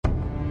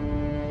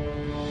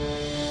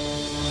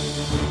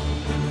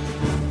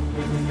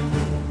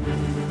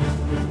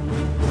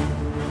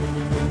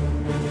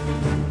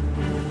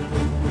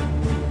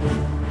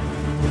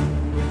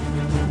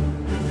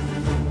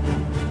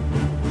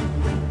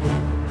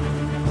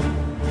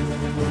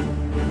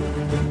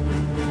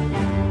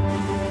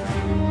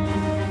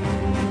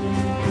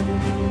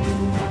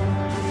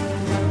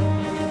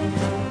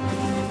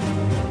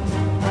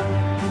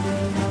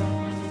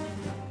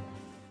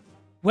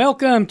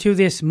Welcome to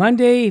this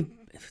Monday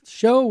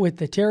show with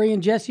the Terry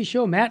and Jesse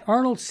Show. Matt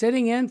Arnold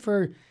sitting in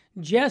for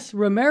Jess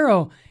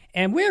Romero.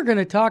 And we're going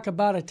to talk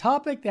about a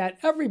topic that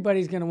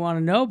everybody's going to want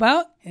to know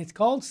about. It's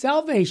called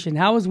salvation.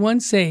 How is one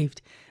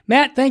saved?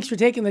 Matt, thanks for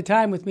taking the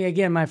time with me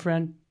again, my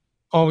friend.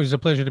 Always a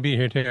pleasure to be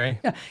here, Terry.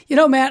 Yeah. You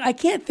know, Matt,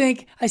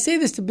 I say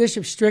this to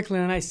Bishop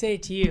Strickland and I say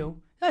it to you.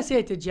 I say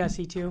it to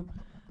Jesse too.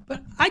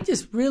 But I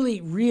just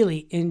really,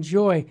 really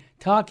enjoy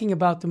talking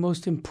about the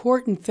most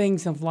important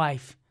things of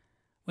life,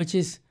 which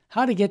is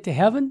how to get to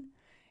heaven.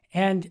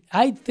 And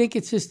I think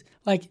it's just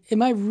like,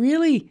 am I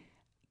really,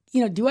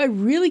 do I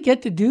really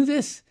get to do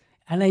this?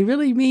 And I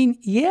really mean,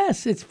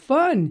 yes, it's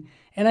fun.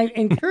 And I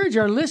encourage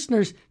our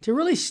listeners to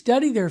really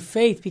study their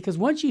faith, because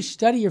once you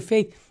study your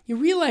faith, you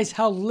realize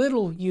how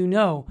little you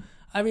know.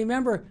 I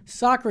remember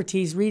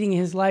Socrates reading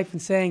his life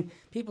and saying,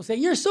 people say,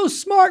 "You're so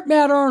smart,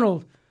 Matt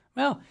Arnold."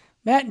 Well,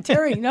 Matt and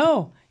Terry,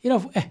 no.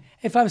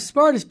 If I'm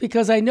smart, it's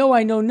because I know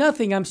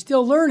nothing. I'm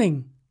still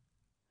learning.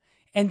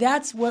 And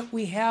that's what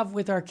we have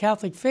with our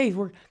Catholic faith.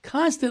 We're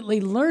constantly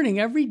learning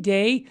every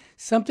day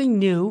something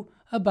new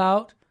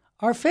about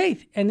our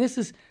faith. And this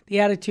is the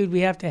attitude we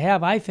have to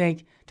have, I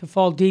think, to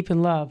fall deep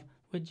in love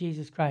with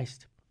Jesus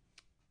Christ.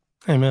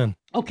 Amen.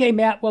 Okay,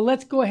 Matt, well,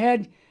 let's go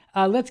ahead.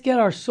 Let's get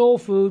our soul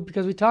food,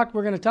 because we're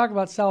going to talk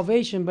about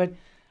salvation. But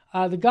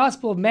the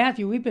Gospel of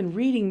Matthew, we've been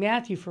reading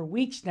Matthew for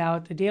weeks now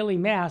at the daily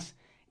Mass.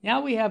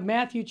 Now we have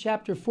Matthew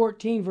chapter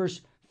 14,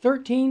 verse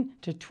 13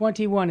 to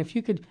 21. If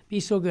you could be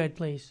so good,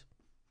 please.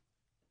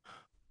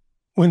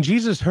 When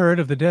Jesus heard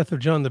of the death of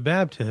John the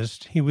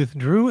Baptist, he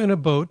withdrew in a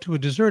boat to a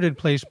deserted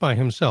place by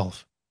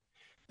himself.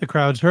 The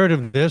crowds heard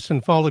of this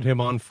and followed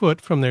him on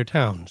foot from their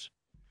towns.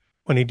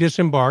 When he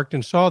disembarked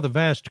and saw the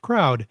vast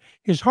crowd,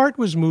 his heart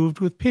was moved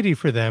with pity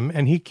for them,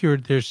 and he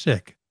cured their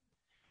sick.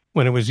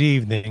 When it was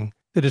evening,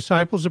 the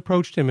disciples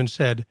approached him and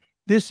said,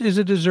 "This is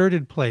a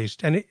deserted place,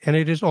 and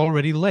it is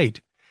already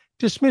late.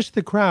 Dismiss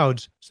the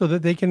crowds so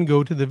that they can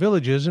go to the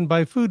villages and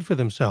buy food for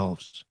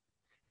themselves."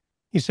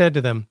 He said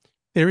to them,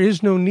 "There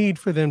is no need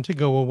for them to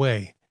go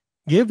away.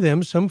 Give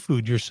them some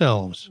food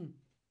yourselves."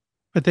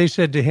 But they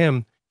said to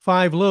him,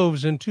 5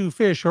 loaves and 2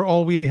 fish are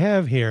all we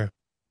have here."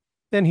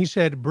 Then he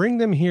said, "Bring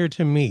them here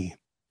to me."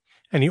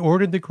 And he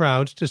ordered the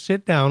crowds to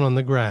sit down on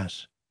the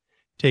grass.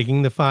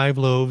 Taking the 5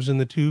 loaves and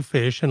the 2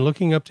 fish, and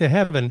looking up to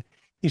heaven,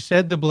 he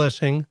said the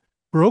blessing,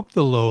 broke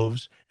the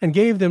loaves, and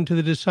gave them to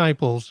the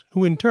disciples,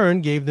 who in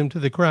turn gave them to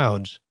the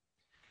crowds.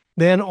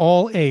 Then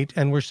all ate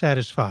and were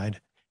satisfied,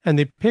 and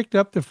they picked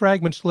up the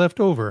fragments left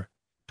over,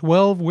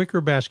 12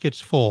 wicker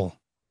baskets full.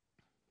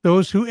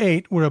 Those who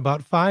ate were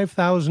about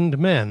 5,000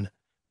 men,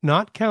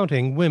 not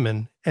counting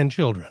women and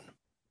children.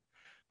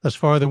 Thus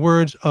far the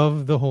words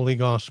of the Holy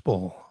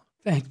Gospel.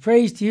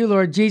 Praise to you,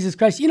 Lord Jesus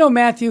Christ.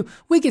 Matthew,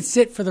 we could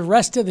sit for the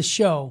rest of the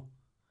show.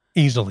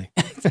 Easily.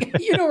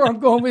 You know where I'm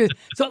going with it.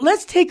 So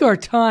let's take our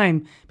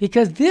time,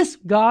 because this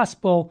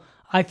gospel,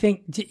 I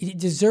think,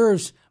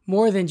 deserves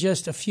more than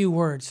just a few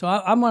words. So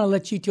I'm going to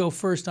let you go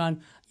first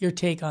on your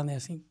take on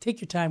this. Take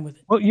your time with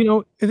it. Well,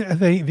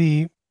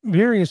 the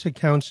various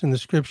accounts in the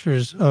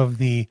scriptures of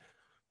the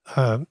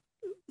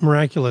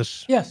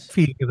miraculous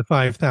feeding of the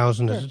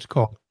 5,000, as it's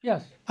called.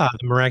 Yes. The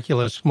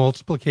miraculous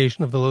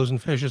multiplication of the loaves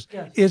and fishes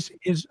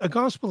is a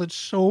gospel that's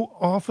so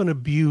often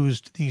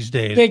abused these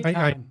days. Big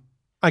time.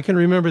 I can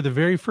remember the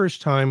very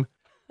first time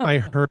I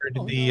heard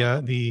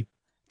the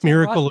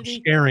miracle of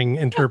sharing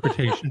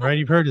interpretation. Right,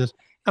 you've heard of this,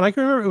 and I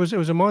can remember it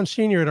was a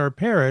Monsignor at our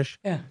parish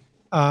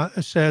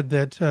said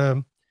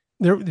that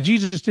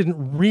Jesus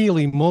didn't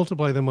really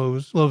multiply the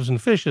loaves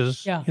and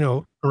fishes,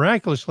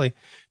 miraculously,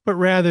 but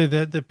rather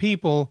that the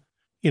people,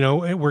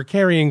 were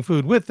carrying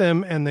food with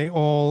them, and they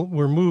all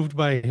were moved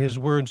by his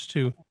words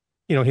to,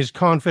 his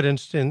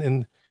confidence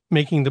in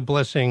making the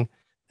blessing,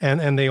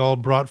 and they all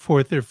brought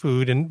forth their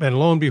food, and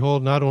lo and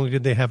behold, not only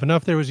did they have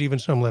enough, there was even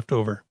some left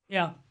over.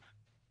 Yeah.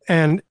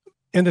 And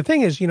the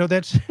thing is,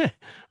 that's,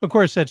 of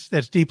course,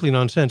 that's deeply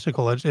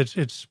nonsensical.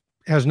 It's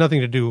has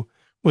nothing to do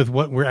with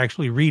what we're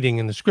actually reading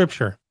in the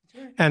scripture.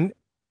 And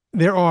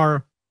there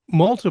are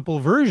multiple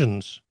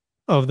versions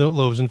of the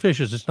loaves and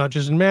fishes. It's not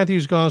just in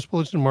Matthew's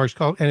gospel, it's in Mark's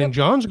gospel, and in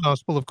John's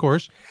gospel, of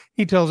course,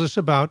 he tells us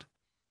about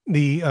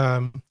the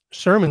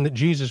sermon that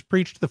Jesus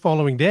preached the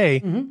following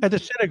day at the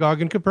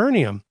synagogue in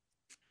Capernaum.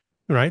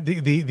 Right?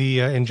 The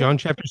in John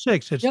chapter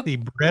 6, it's the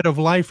bread of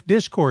life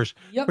discourse,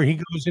 where he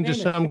goes into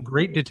some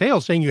great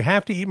detail saying, "You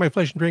have to eat my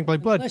flesh and drink my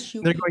blood."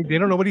 They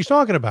don't know what he's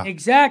talking about.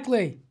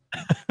 Exactly.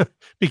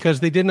 Because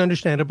they didn't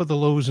understand about the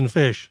loaves and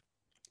fish.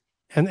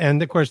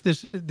 And of course,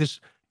 this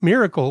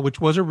miracle,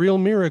 which was a real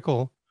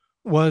miracle,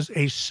 was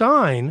a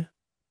sign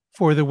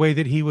for the way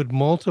that he would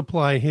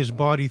multiply his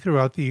body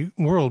throughout the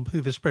world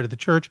through the spread of the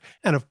church,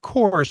 and of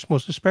course,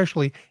 most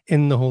especially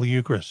in the Holy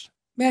Eucharist.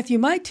 Matthew,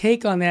 my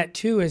take on that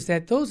too is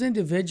that those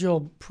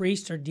individual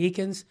priests or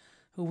deacons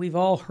who we've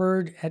all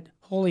heard at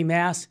Holy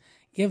Mass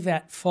give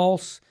that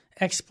false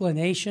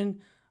explanation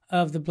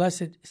of the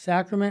Blessed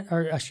Sacrament,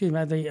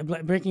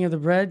 the breaking of the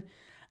bread,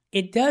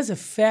 it does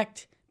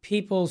affect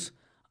people's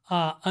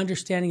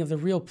understanding of the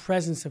real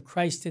presence of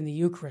Christ in the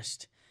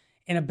Eucharist.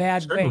 in a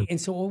bad way. Certainly.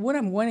 And so what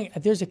I'm wondering,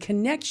 there's a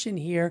connection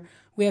here.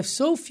 We have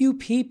so few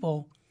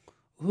people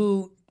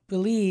who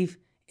believe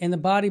in the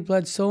body,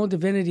 blood, soul, and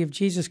divinity of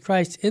Jesus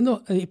Christ in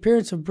the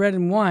appearance of bread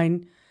and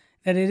wine,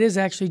 that it is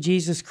actually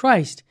Jesus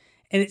Christ.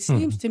 And it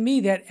seems to me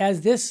that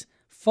as this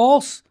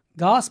false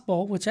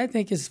gospel, which I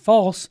think is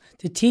false,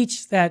 to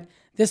teach that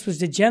this was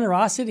the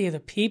generosity of the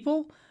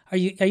people, are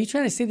you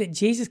trying to say that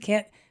Jesus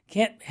can't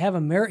have a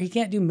miracle? He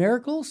can't do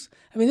miracles?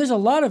 I mean, there's a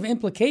lot of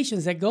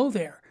implications that go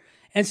there.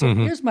 And so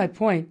here's my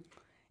point.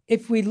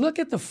 If we look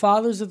at the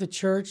fathers of the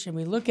church and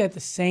we look at the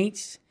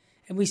saints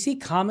and we see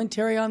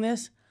commentary on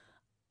this,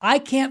 I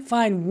can't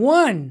find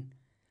one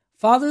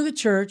father of the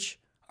church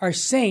or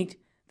saint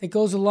that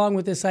goes along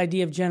with this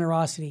idea of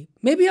generosity.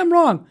 Maybe I'm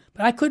wrong,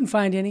 but I couldn't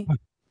find any.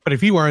 But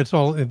if you are,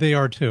 they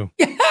are too.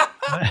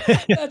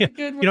 That's a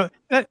good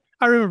one.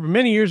 I remember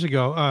many years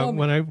ago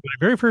when I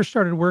very first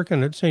started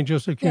working at St.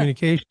 Joseph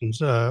Communications,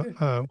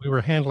 we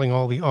were handling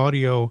all the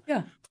audio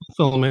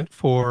fulfillment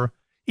for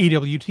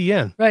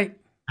EWTN. Right.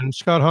 And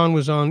Scott Hahn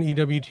was on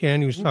EWTN.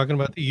 He was talking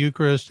about the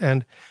Eucharist,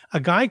 and a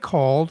guy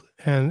called,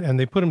 and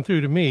they put him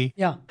through to me.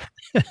 Yeah.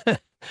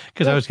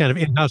 Because I was kind of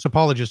in-house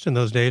apologist in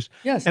those days.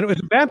 Yes. And it was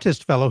a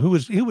Baptist fellow who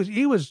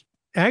was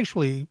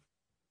actually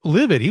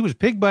livid. He was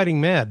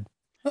pig-biting mad.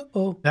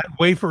 Uh-oh. That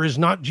wafer is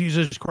not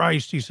Jesus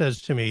Christ, he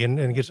says to me,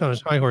 and gets on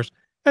his high horse.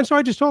 And so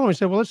I just told him, I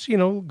said, well, let's,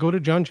 go to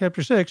John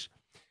chapter 6.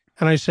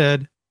 And I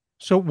said,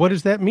 so what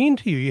does that mean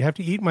to you? You have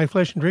to eat my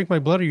flesh and drink my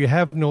blood, or you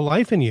have no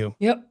life in you.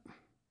 Yep.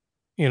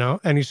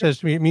 And he says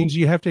to me, it means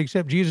you have to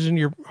accept Jesus in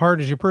your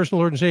heart as your personal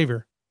Lord and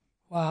Savior.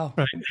 Wow.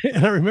 Right.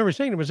 And I remember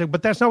saying to him, I said,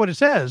 but that's not what it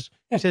says.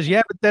 He says,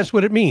 yeah, but that's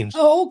what it means.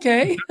 Oh,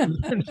 okay.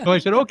 So I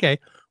said, okay,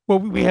 well,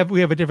 we have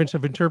a difference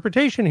of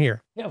interpretation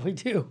here. Yeah, we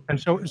do. And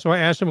so I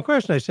asked him a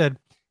question. I said,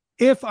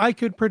 if I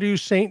could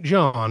produce St.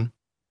 John,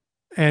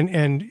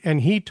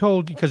 and he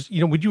told, because,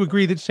 would you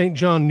agree that St.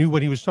 John knew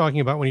what he was talking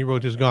about when he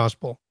wrote his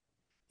gospel?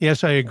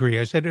 Yes, I agree.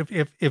 I said,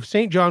 if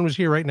St. John was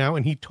here right now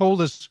and he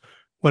told us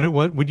what it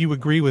was, would you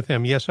agree with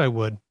him? Yes, I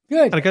would.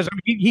 Good. Because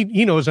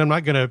he knows I'm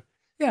not going to,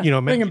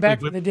 bring him back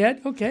from the dead.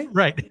 Okay.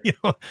 Right.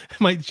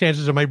 My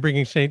chances of my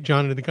bringing St.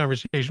 John into the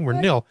conversation were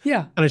nil.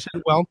 Yeah. And I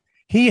said, well,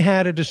 he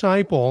had a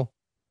disciple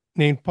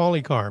named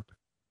Polycarp,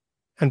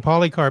 and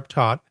Polycarp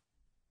taught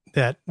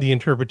that the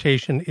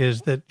interpretation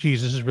is that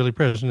Jesus is really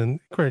present in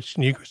the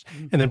Christian Eucharist.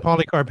 And then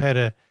Polycarp had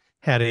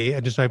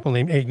a disciple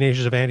named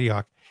Ignatius of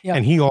Antioch,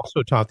 and he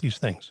also taught these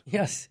things.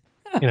 Yes.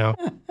 And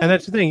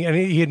that's the thing. And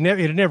it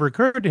had never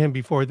occurred to him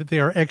before that they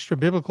are extra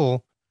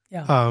biblical,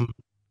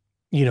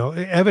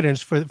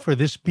 evidence for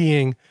this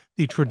being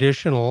the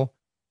traditional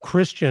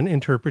Christian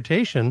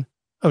interpretation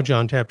of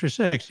John chapter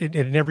 6. It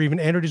had never even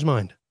entered his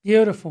mind.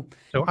 Beautiful.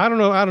 So I don't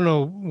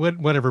know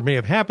whatever may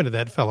have happened to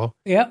that fellow.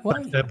 Yeah. Well,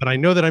 but I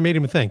know that I made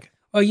him think.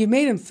 Well, you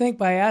made him think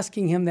by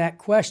asking him that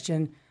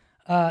question.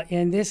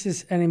 And this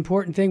is an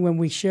important thing when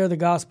we share the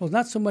gospel.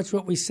 Not so much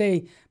what we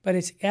say, but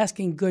it's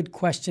asking good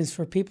questions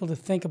for people to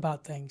think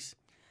about things.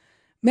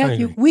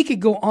 Matthew, we could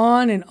go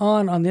on and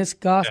on this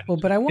gospel,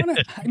 but I want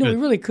to, I know we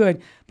really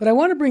could, but I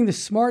want to bring the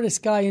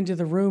smartest guy into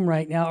the room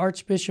right now,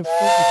 Archbishop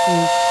Fulton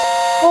Sheen.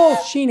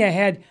 Oh, Sheen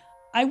ahead.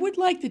 I would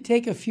like to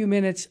take a few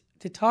minutes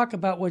to talk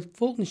about what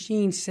Fulton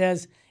Sheen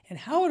says and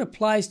how it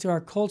applies to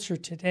our culture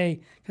today,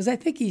 because I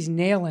think he's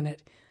nailing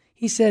it.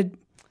 He said,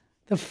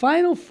 the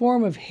final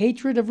form of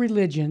hatred of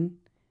religion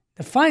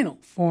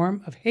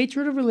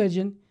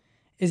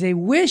is a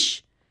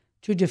wish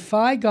to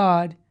defy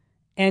God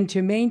and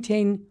to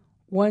maintain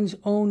one's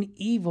own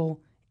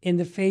evil in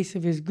the face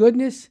of his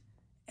goodness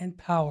and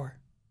power.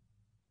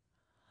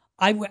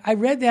 I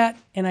read that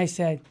and I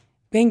said,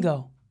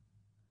 bingo,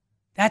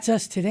 that's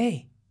us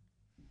today.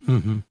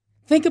 Mm-hmm.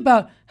 Think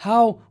about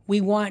how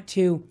we want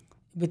to,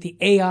 with the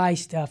AI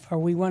stuff, or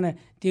we want to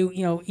do,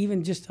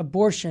 even just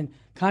abortion,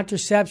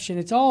 contraception.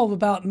 It's all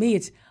about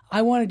me.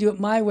 I want to do it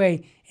my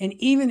way. And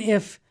even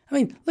if,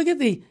 look at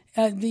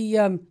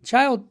the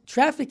child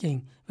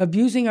trafficking,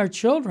 abusing our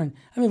children.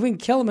 If we can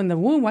kill them in the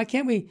womb, why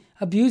can't we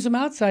abuse them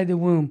outside the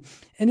womb?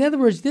 In other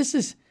words, this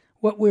is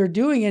what we're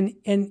doing.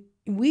 And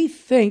we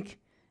think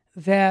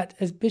that,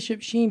 as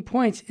Bishop Sheen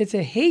points, it's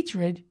a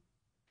hatred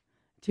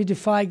to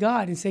defy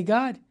God and say,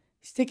 God,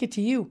 stick it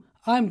to you.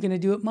 I'm going to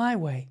do it my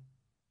way.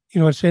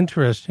 It's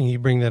interesting you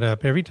bring that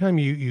up. Every time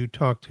you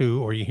talk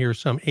to or you hear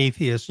some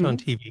atheist on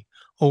TV,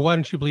 why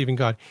don't you believe in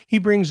God? He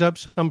brings up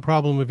some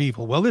problem of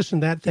evil. Well,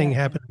 listen, that thing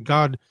happened.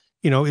 God,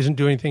 isn't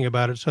doing anything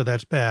about it, so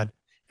that's bad.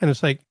 And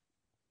it's like,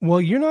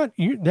 well,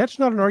 that's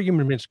not an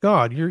argument against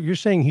God. You're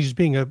saying he's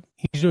doing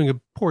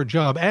a poor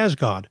job as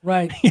God.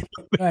 Right.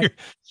 Right.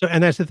 So,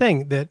 and that's the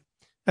thing that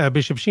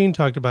Bishop Sheen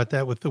talked about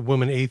that with the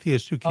woman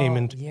atheist who came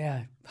into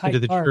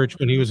the church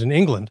when he was in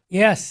England.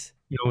 Yes.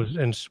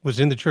 And was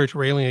in the church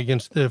railing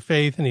against the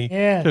faith, and he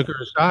took her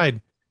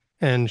aside,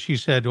 and she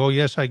said, "Oh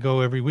yes, I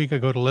go every week. I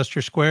go to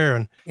Leicester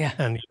Square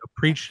and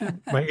preach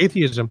my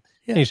atheism."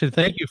 And he said,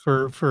 "Thank you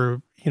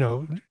for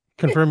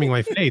confirming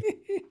my faith."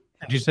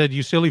 And she said,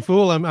 "You silly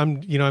fool!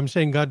 I'm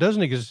saying God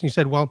doesn't exist." And he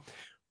said, "Well,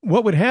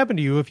 what would happen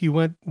to you if you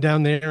went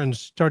down there and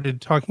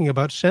started talking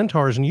about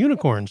centaurs and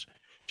unicorns?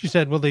 She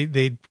said, well,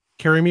 they'd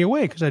carry me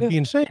away because I'd be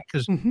insane.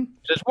 Because Mm-hmm.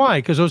 She says, why?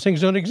 Because those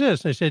things don't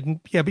exist. And I said,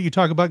 yeah, but you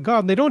talk about God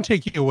and they don't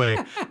take you away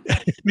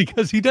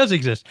because he does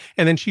exist.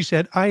 And then she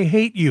said, I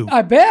hate you.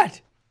 I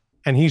bet.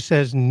 And he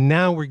says,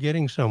 now we're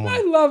getting I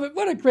somewhere. love it.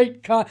 What a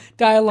great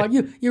dialogue.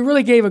 You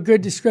really gave a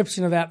good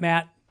description of that,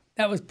 Matt.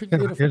 That was pretty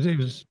beautiful. It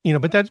was,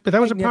 but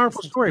that was a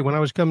powerful story. When I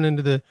was coming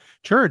into the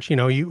church,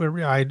 oil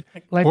was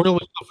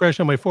still fresh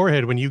on my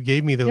forehead when you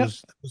gave me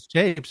those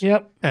tapes.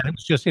 Yep. And it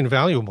was just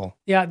invaluable.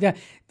 Yeah,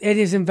 it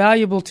is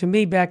invaluable to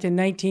me. Back in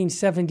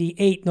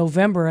 1978,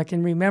 November, I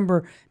can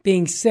remember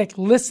being sick,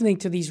 listening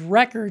to these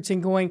records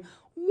and going,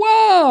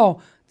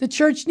 wow, the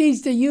church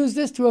needs to use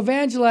this to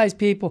evangelize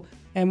people.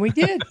 And we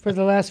did for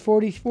the last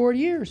 44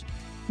 years.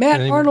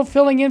 Matt Arnold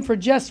filling in for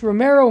Jess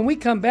Romero. When we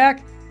come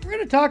back, we're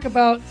going to talk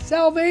about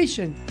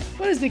salvation.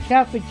 What does the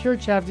Catholic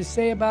Church have to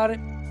say about it?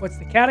 What's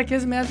the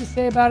Catechism have to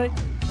say about it?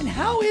 And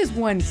how is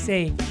one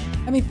saved?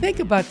 I mean, think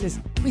about this.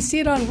 We see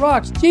it on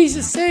rocks.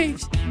 Jesus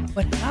saves.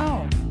 But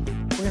how?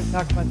 We're going to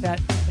talk about that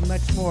and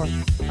much more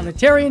on the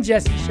Terry and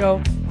Jesse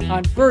Show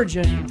on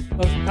Virgin,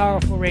 Most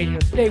Powerful Radio.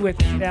 Stay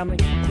with us, family.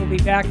 We'll be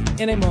back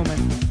in a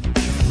moment.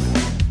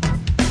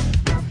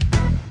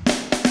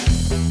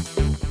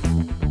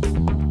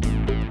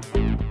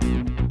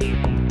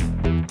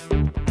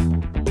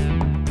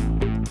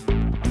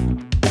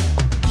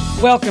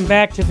 Welcome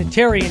back to the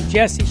Terry and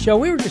Jesse Show.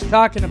 We were just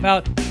talking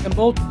about the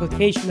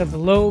multiplication of the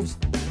loaves.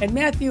 And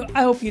Matthew,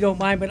 I hope you don't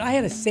mind, but I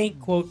had a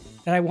saint quote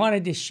that I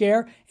wanted to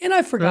share, and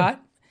I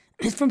forgot.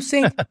 It's from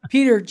St.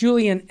 Peter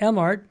Julian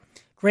Emard,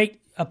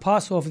 great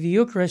apostle of the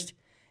Eucharist.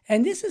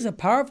 And this is a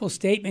powerful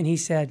statement. He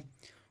said,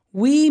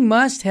 we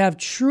must have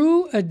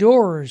true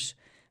adorers,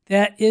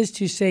 that is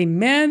to say,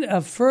 men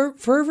of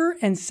fervor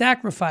and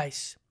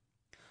sacrifice.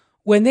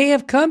 When they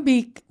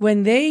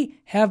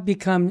have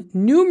become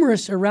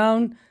numerous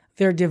around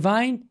their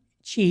divine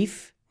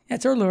chief,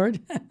 that's our Lord,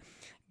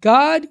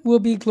 God will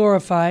be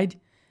glorified,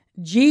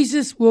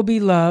 Jesus will be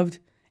loved,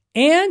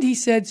 and, he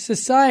said,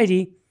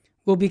 society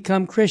will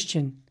become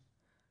Christian,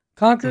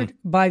 conquered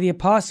by the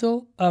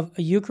apostle of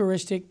a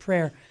Eucharistic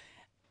prayer.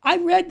 I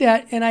read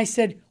that and I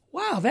said,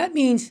 wow, that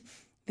means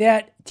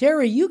that,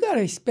 Terry, you got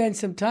to spend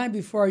some time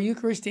before our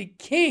Eucharistic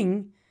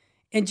King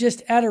in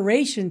just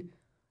adoration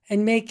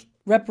and make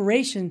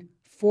reparation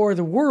for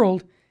the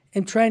world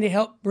and trying to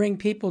help bring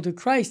people to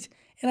Christ.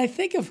 And I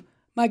think of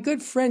my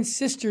good friends'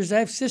 sisters. I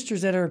have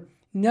sisters that are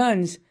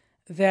nuns,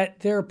 that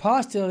their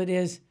apostolate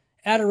is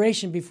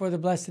adoration before the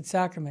Blessed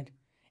Sacrament.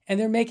 And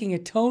they're making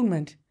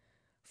atonement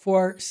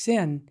for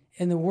sin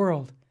in the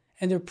world.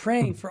 And they're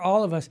praying for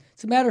all of us.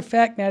 As a matter of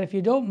fact, Matt, if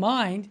you don't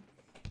mind,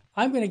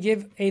 I'm going to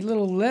give a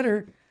little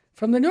letter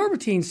from the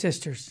Norbertine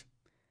sisters.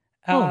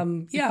 Out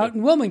in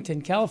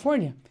Wilmington,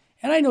 California.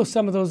 And I know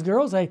some of those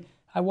girls. I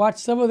watched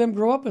some of them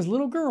grow up as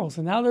little girls,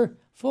 and now they're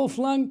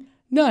full-flung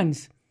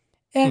nuns.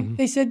 And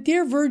they said,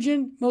 Dear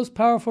Virgin, Most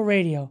Powerful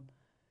Radio,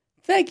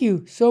 thank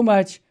you so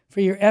much for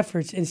your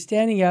efforts in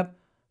standing up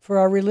for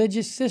our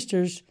religious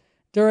sisters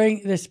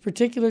during this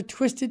particular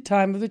twisted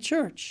time of the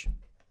church.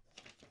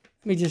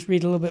 Let me just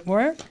read a little bit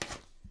more.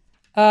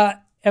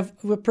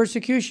 With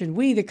persecution,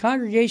 we, the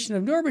Congregation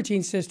of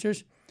Norbertine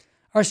Sisters,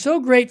 are so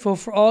grateful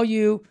for all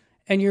you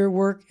and your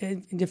work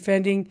in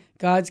defending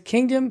God's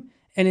kingdom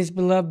and his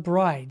beloved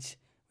brides.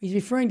 He's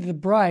referring to the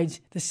brides,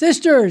 the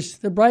sisters,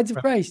 the brides of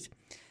Christ.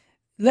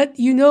 Let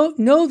you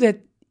know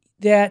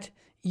that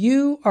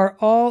you are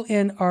all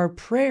in our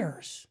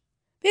prayers.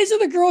 These are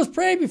the girls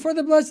praying before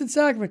the Blessed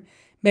Sacrament.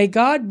 May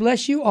God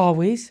bless you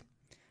always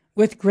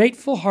with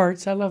grateful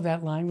hearts. I love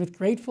that line, with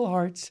grateful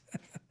hearts.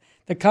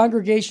 The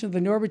Congregation of the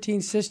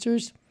Norbertine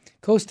Sisters,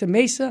 Costa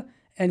Mesa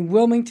and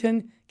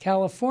Wilmington,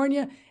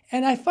 California.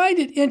 And I find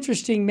it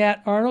interesting,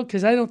 Matt Arnold,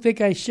 because I don't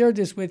think I shared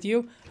this with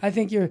you. I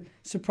think you're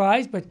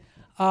surprised, but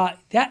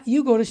that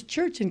you go to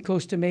church in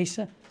Costa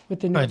Mesa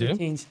with the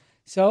Norbertines.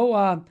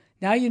 So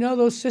now you know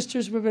those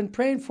sisters have been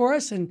praying for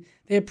us, and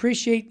they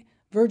appreciate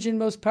Virgin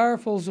Most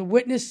Powerful's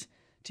witness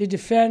to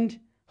defend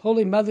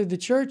Holy Mother of the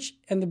Church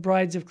and the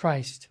brides of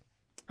Christ.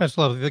 That's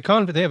lovely.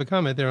 They have a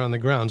comment there on the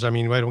grounds. I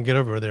mean, I don't get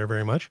over there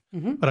very much,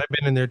 but I've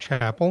been in their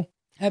chapel.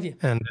 Have you?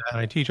 And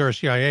I teach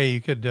RCIA.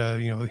 You could,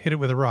 hit it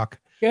with a rock.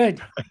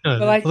 Good. Well,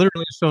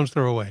 literally a stone's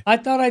throw away. I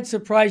thought I'd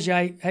surprise you.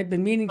 I had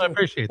been meaning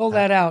to pull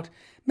that out.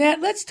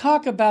 Matt, let's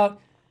talk about,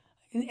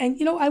 and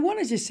I want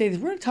to just say this.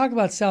 We're going to talk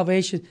about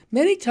salvation.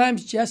 Many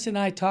times Jess and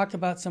I talk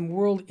about some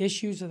world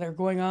issues that are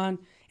going on,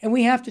 and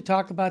we have to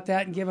talk about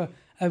that and give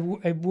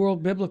a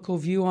world biblical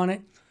view on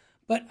it.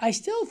 But I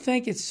still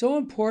think it's so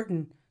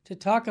important to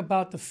talk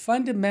about the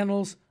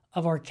fundamentals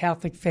of our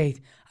Catholic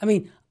faith. I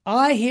mean,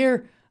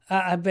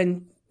 I've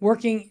been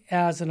working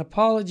as an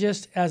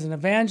apologist, as an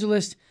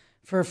evangelist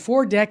for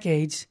 4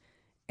 decades,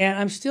 and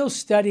I'm still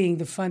studying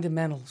the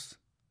fundamentals.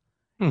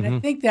 And I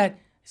think that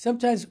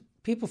sometimes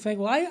people think,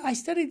 well, I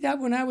studied that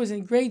when I was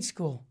in grade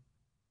school.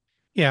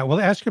 Yeah, well,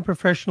 ask a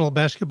professional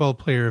basketball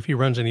player if he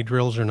runs any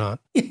drills or not.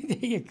 There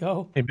you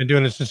go. He's been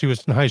doing it since he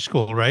was in high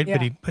school, right?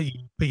 Yeah.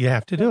 But you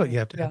have to do it.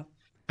 You Yeah.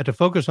 have to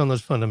focus on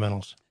those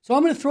fundamentals. So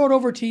I'm going to throw it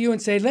over to you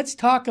and say, let's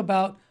talk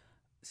about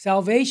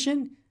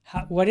salvation.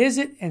 What is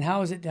it and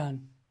how is it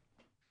done?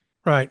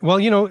 Right. Well,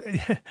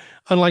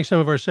 unlike some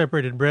of our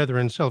separated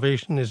brethren,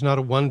 salvation is not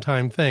a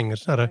one-time thing.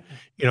 It's not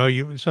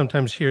you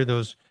sometimes hear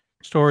those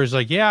stories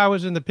like, yeah, I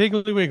was in the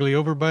Piggly Wiggly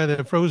over by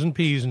the frozen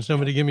peas and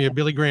somebody gave me a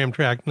Billy Graham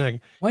tract and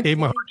I gave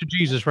my heart to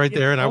Jesus right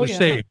there and I was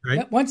saved, right?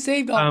 Yep. Once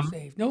saved, always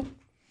saved. Nope.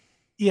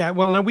 Yeah,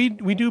 well, now we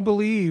do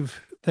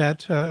believe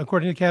that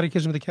according to the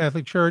Catechism of the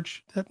Catholic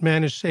Church, that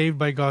man is saved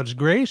by God's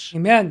grace.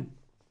 Amen.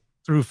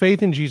 Through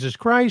faith in Jesus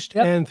Christ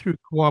Yep. and through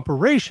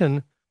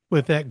cooperation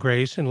with that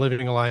grace and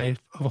living a life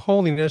of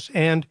holiness.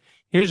 And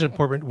here's an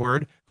important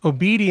word: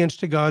 obedience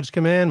to God's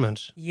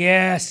commandments.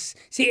 Yes.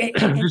 See,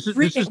 this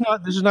is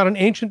not an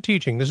ancient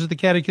teaching. This is the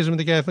Catechism of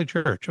the Catholic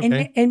Church.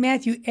 Okay. And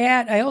Matthew,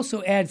 I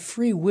also add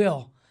free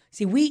will.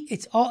 See,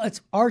 it's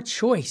our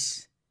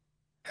choice.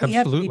 We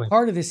have to be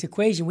part of this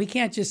equation. We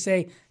can't just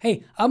say,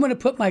 "Hey, I'm going to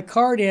put my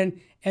card in,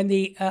 and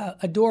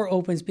a door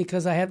opens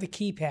because I have the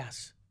key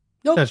pass."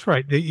 Nope. That's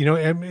right.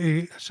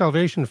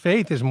 Salvation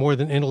faith is more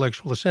than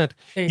intellectual assent.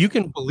 You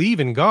can believe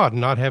in God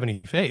and not have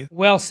any faith.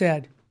 Well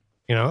said.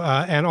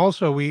 And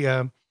also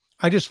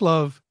I just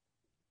love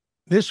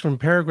this from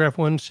paragraph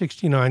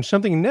 169.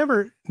 Something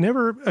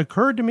never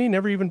occurred to me.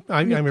 Never even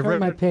I read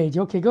my page.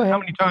 Okay, go ahead. How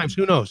many times?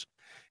 Who knows?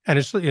 And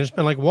it's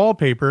been like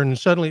wallpaper, and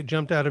suddenly it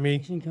jumped out of me.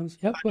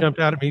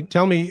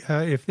 Tell me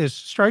if this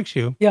strikes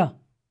you. Yeah.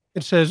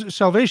 It says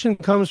salvation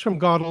comes from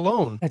God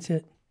alone. That's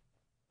it.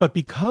 But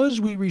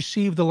because we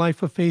receive the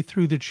life of faith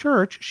through the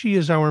church, she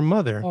is our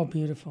mother. Oh,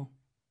 beautiful.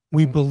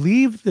 We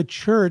believe the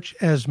church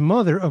as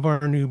mother of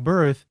our new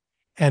birth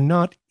and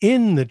not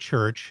in the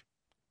church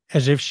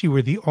as if she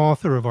were the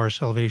author of our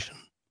salvation.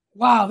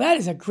 Wow, that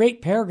is a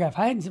great paragraph.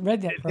 I hadn't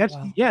read that for a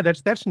while. Yeah,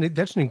 that's an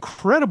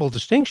incredible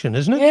distinction,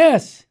 isn't it?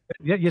 Yes.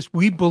 Yes,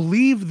 we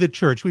believe the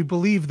church. We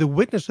believe the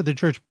witness of the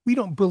church. We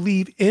don't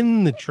believe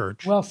in the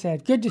church. Well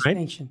said. Good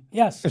distinction. Right?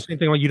 Yes. The same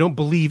thing like you don't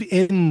believe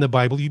in the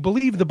Bible. You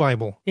believe the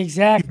Bible.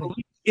 Exactly. You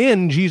believe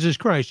in Jesus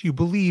Christ. You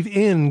believe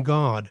in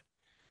God.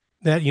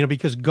 That,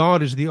 because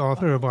God is the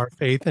author of our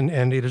faith,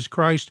 and it is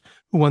Christ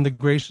who won the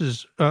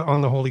graces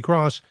on the Holy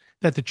Cross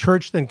that the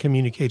church then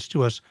communicates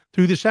to us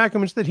through the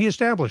sacraments that he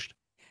established.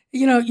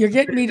 You're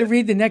getting me to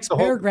read the next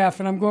paragraph,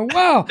 and I'm going,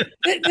 wow,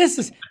 this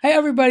is, hey,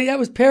 everybody, that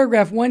was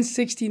paragraph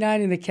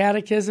 169 in the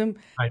Catechism.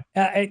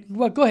 Right.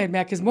 Well, go ahead,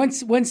 Matt, because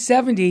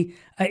 170,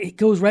 it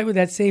goes right with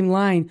that same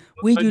line.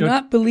 We do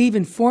not believe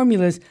in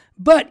formulas,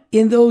 but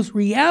in those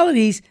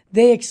realities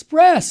they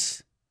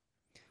express,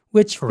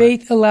 which Correct.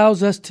 Faith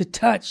allows us to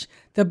touch.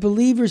 The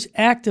believer's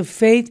act of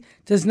faith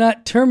does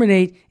not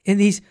terminate in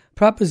these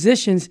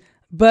propositions,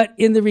 but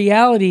in the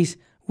realities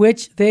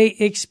which they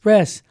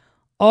express.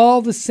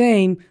 All the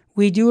same,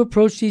 we do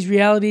approach these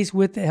realities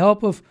with the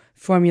help of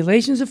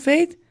formulations of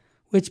faith,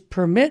 which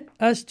permit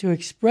us to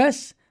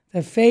express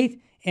the faith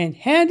and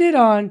hand it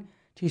on,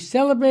 to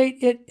celebrate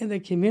it in the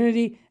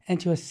community,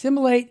 and to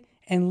assimilate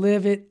and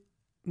live it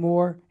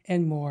more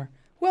and more.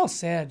 Well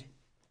said.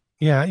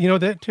 Yeah,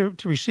 that to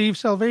receive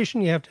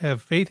salvation, you have to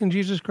have faith in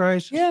Jesus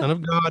Christ, Son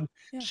of God,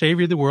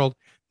 Savior of the world,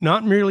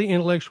 not merely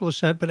intellectual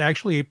assent, but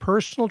actually a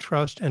personal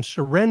trust and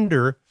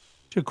surrender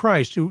to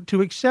Christ,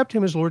 to accept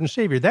him as Lord and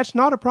Savior. That's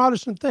not a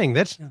Protestant thing.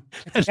 That's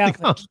the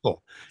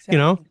gospel,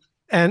 exactly.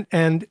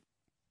 And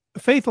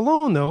faith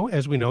alone, though,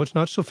 as we know, it's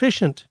not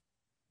sufficient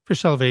for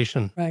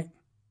salvation. Right.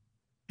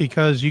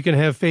 Because you can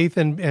have faith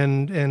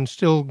and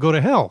still go to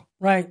hell.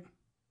 Right.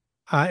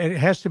 It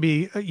has to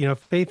be,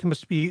 faith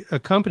must be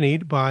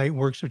accompanied by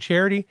works of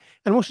charity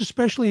and most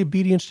especially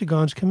obedience to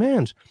God's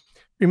commands.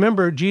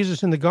 Remember,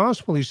 Jesus in the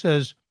gospel, he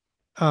says,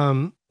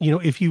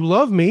 if you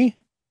love me,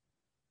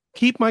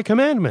 keep my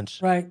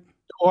commandments. Right.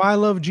 Oh, I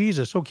love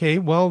Jesus. Okay,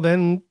 well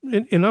then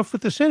enough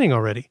with the sinning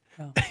already.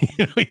 Oh.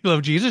 You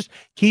love Jesus,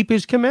 keep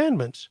his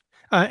commandments.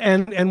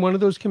 And one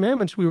of those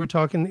commandments, we were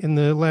talking in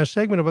the last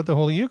segment about the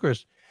Holy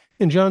Eucharist.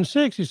 In John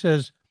 6, he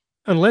says,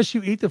 unless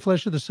you eat the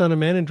flesh of the Son of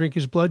Man and drink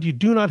his blood, you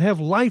do not have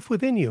life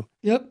within you.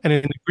 Yep. And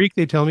in the Greek,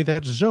 they tell me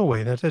that's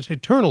Zoe, that's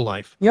eternal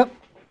life. Yep.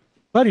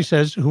 But he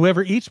says,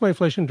 whoever eats my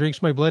flesh and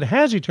drinks my blood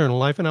has eternal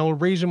life, and I will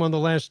raise him on the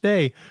last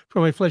day, for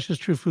my flesh is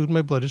true food and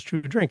my blood is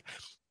true drink.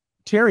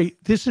 Terry,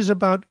 this is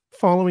about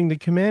following the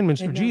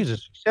commandments of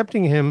Jesus,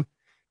 accepting him,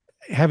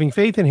 having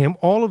faith in him.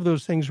 All of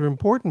those things are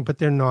important, but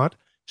they're not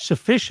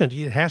sufficient.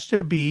 It has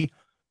to be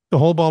the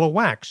whole ball of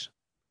wax,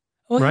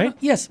 right?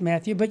 Yes,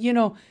 Matthew. But,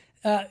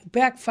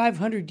 back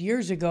 500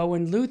 years ago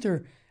when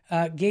Luther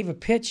gave a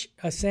pitch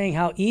saying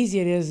how easy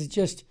it is to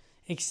just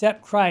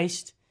accept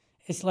Christ,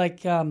 it's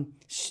like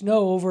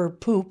snow over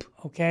poop,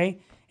 okay?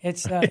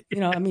 It's,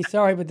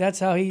 sorry, but that's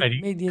how he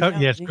made the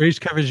analogy. Yes, grace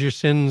covers your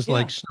sins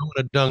like snow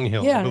in a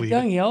dunghill. Yeah, a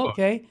dunghill,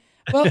 okay.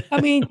 Well,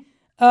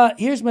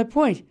 here's my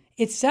point.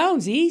 It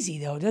sounds easy,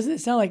 though. Doesn't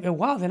it sound like,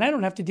 wow, then I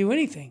don't have to do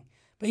anything.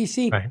 But you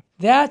see,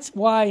 that's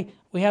why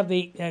we have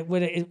the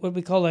what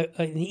we call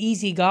an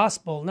easy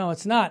gospel. No,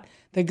 it's not.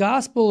 The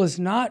gospel is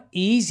not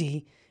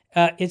easy.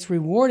 It's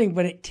rewarding,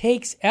 but it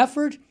takes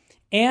effort.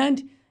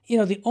 And,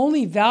 the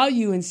only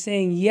value in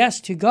saying yes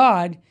to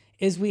God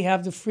is we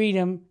have the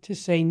freedom to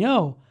say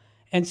no.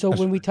 And so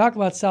when we talk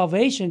about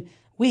salvation,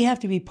 we have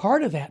to be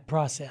part of that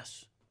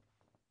process.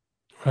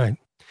 Right.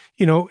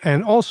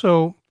 And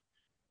also,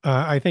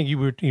 I think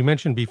you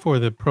mentioned before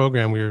the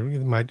program we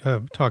might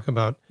talk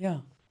about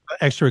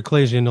extra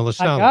ecclesia nulla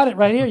salus. I got it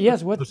right here.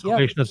 Yes. The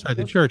salvation outside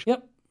the church.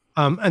 Yep.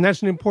 And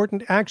that's an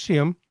important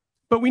axiom.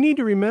 But we need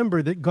to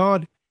remember that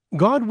God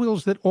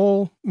wills that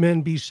all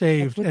men be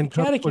saved and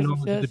come to a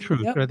knowledge of the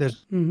truth. Yep. Right?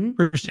 That's 1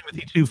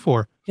 Timothy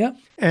 2:4. Yep.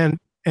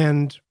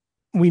 And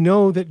we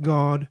know that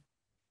God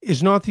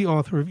is not the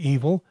author of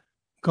evil.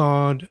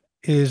 God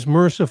is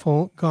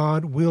merciful.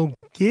 God will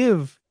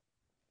give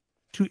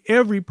to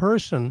every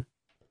person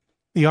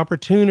the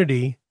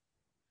opportunity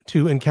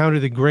to encounter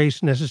the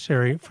grace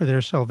necessary for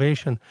their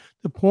salvation.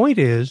 The point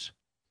is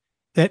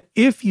that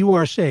if you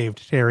are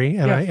saved, Terry,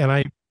 and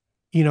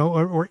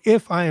or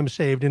if I am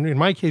saved, and in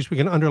my case, we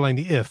can underline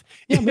the if.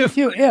 Yeah,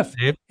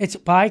 if it's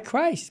by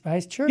Christ, by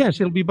His church.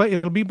 Yes, it'll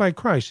be by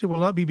Christ. It will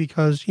not be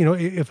because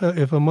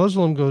if a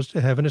Muslim goes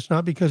to heaven, it's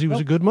not because he was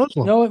a good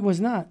Muslim. No, it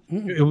was not.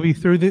 It will be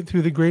through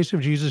the grace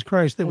of Jesus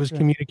Christ that was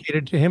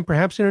communicated to him,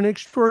 perhaps in an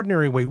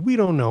extraordinary way. We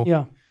don't know.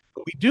 Yeah,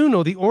 but we do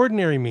know the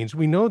ordinary means.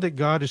 We know that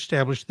God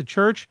established the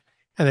church,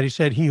 and that He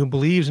said, "He who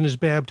believes and is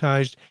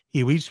baptized, he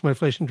who eats my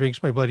flesh and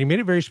drinks my blood." He made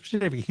it very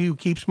specific. He who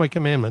keeps my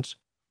commandments.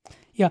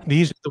 Yeah,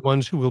 these are the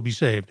ones who will be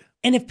saved.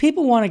 And if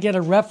people want to get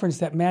a reference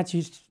that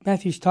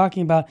Matthew's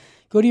talking about,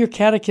 go to your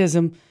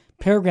catechism,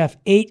 paragraph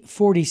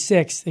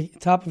 846. The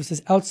top of it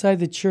says, "Outside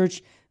the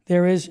church,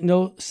 there is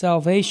no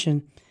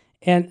salvation."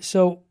 And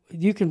so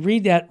you can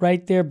read that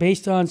right there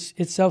based on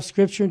itself,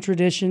 scripture and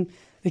tradition.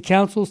 The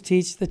councils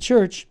teach the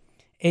church,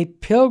 a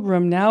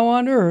pilgrim now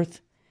on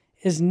earth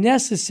is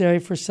necessary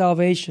for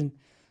salvation.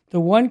 The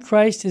one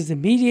Christ is the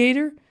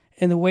mediator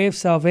and the way of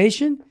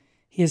salvation.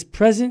 He is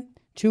present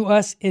to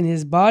us in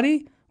His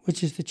body,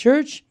 which is the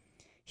church.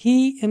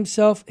 He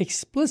Himself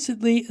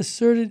explicitly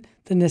asserted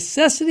the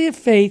necessity of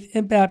faith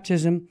and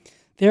baptism,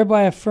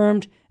 thereby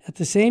affirmed at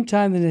the same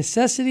time the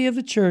necessity of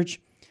the church,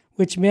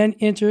 which men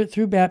enter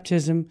through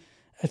baptism,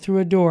 through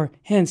a door.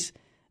 Hence,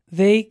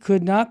 they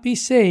could not be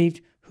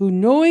saved who,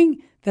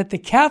 knowing that the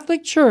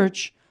Catholic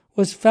Church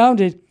was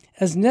founded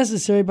as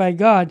necessary by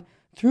God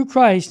through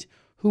Christ,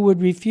 who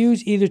would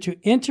refuse either to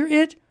enter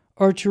it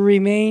or to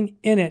remain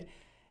in it.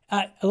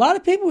 A lot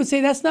of people would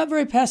say that's not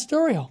very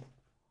pastoral,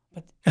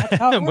 but that's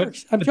how it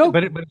works. I'm joking.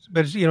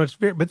 But it's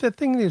very. But the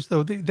thing is,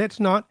 though, that's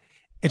not.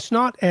 It's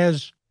not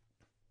as.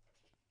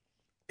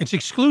 It's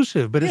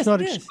exclusive, but it's not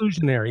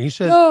exclusionary. He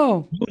says,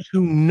 no. Those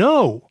who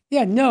know.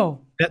 Yeah,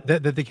 no.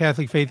 That the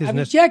Catholic faith is I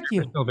necessary reject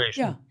you. for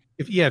salvation.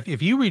 Yeah.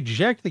 If you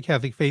reject the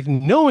Catholic faith,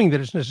 knowing that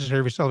it's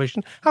necessary for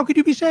salvation, how could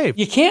you be saved?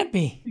 You can't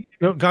be.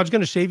 God's going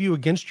to save you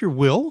against your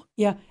will?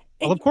 Yeah.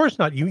 Well, of course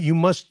not. You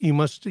must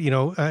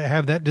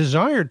have that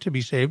desire to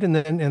be saved, and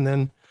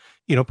then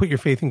put your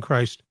faith in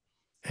Christ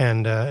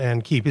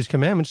and keep His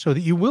commandments so that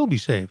you will be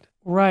saved.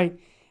 Right,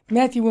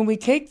 Matthew. When we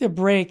take the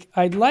break,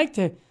 I'd like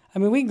to. I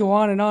mean, we can go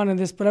on in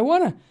this, but I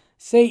want to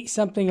say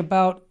something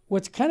about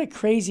what's kind of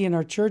crazy in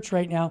our church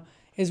right now.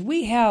 Is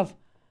we have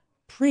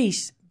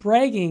priests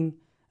bragging,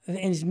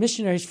 and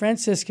missionaries,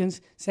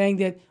 Franciscans, saying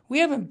that we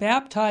haven't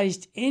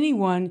baptized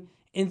anyone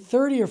in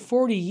 30 or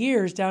 40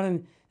 years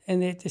down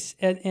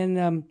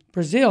in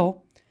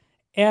Brazil.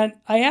 And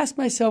I asked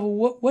myself,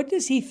 what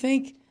does he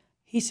think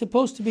he's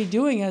supposed to be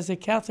doing as a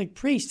Catholic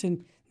priest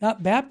and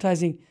not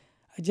baptizing?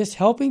 Just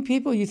helping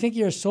people? You think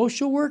you're a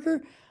social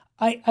worker?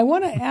 I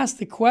want to ask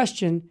the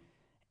question.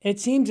 It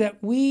seems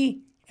that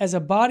we, as a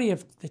body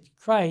of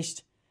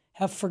Christ,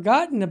 have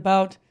forgotten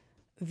about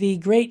the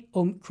great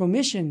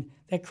commission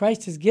that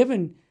Christ has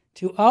given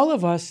to all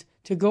of us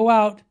to go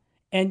out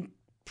and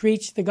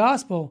preach the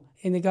gospel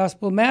in the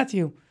Gospel of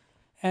Matthew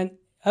and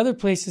other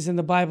places in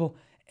the Bible.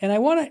 And I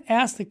want to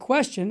ask the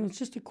question, it's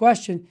just a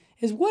question,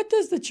 is what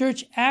does the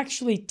church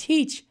actually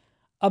teach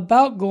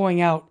about going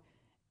out?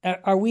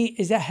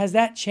 Has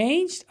that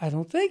changed? I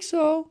don't think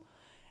so.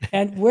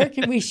 And where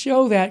can we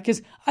show that?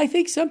 Because I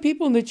think some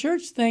people in the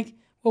church think,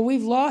 well,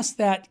 we've lost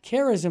that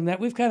charism, that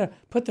we've kind of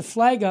put the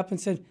flag up and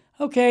said,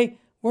 okay,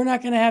 we're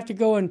not going to have to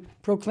go and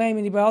proclaim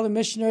anybody. All the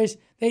missionaries,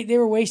 they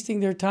were wasting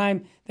their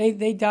time.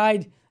 They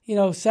died,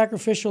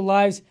 sacrificial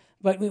lives,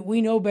 but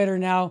we know better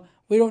now.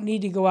 We don't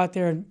need to go out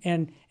there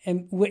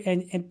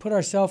and put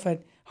ourselves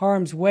at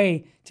harm's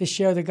way to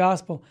share the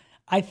gospel.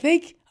 I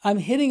think I'm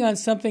hitting on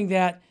something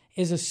that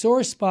is a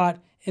sore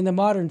spot in the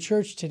modern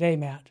church today,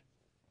 Matt.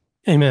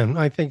 Amen.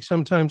 I think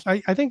sometimes,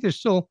 I think there's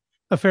still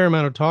a fair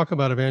amount of talk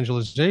about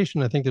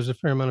evangelization. I think there's a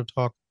fair amount of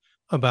talk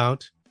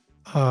about,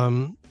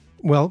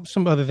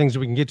 some other things that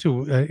we can get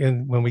to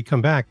when we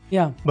come back.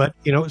 Yeah. But,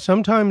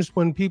 sometimes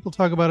when people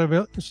talk about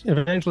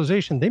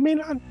evangelization, they may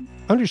not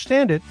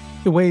understand it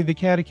the way the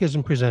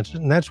Catechism presents it.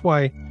 And that's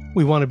why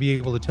we want to be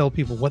able to tell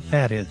people what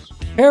that is.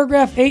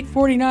 Paragraph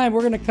 849, we're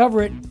going to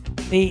cover it.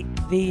 The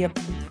the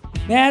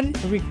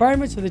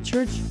requirements of the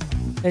church.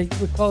 They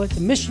would call it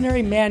the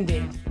missionary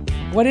mandate.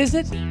 What is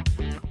it?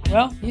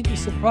 Well, you'd be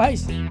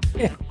surprised.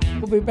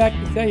 We'll be back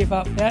to tell you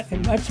about that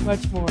and much,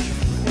 much more.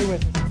 Stay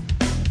with us.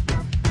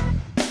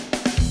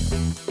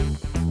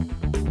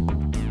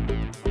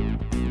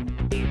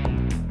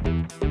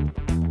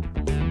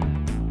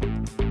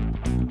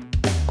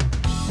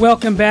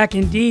 Welcome back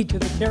indeed to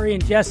the Terry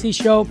and Jesse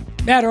Show.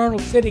 Matt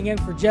Arnold sitting in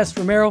for Jess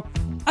Romero.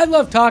 I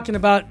love talking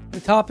about the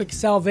topic of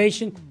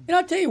salvation. And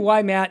I'll tell you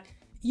why, Matt.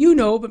 You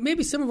know, but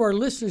maybe some of our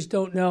listeners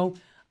don't know.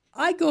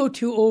 I go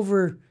to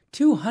over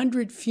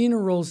 200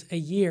 funerals a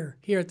year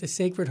here at the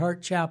Sacred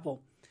Heart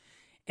Chapel.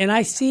 And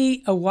I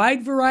see a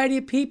wide variety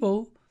of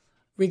people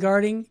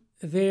regarding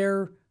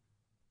their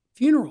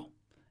funeral.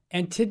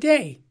 And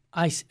today,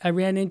 I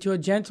ran into a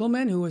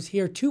gentleman who was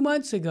here 2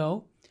 months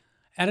ago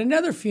at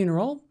another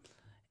funeral.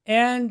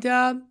 And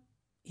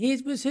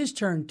it was his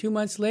turn. 2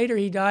 months later,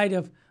 he died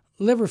of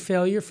liver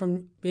failure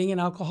from being an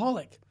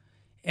alcoholic.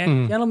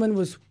 And the gentleman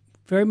was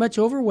very much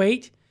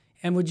overweight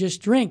and would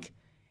just drink.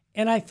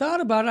 And I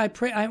thought about it. I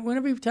pray.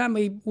 Whenever time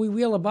we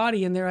wheel a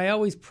body in there, I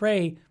always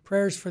pray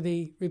prayers for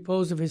the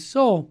repose of his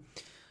soul.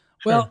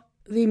 Sure. Well,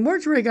 the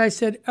mortuary guy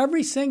said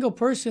every single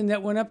person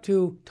that went up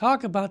to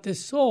talk about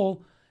this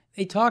soul,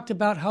 they talked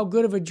about how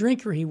good of a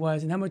drinker he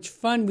was and how much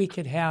fun we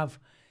could have.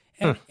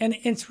 And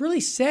it's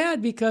really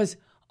sad because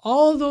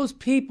all of those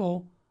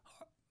people,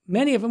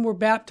 many of them were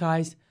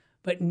baptized,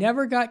 but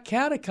never got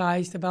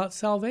catechized about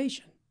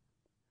salvation.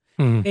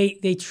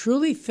 They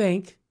truly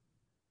think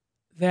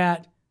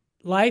that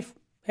life,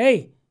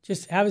 hey,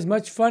 just have as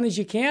much fun as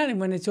you can, and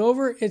when it's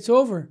over, it's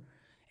over.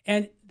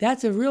 And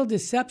that's a real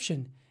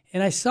deception.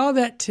 And I saw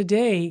that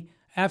today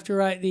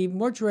after the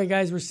mortuary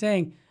guys were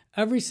saying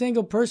every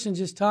single person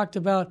just talked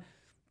about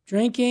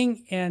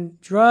drinking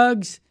and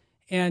drugs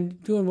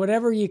and doing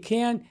whatever you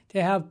can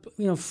to have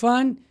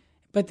fun,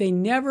 but they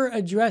never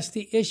addressed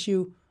the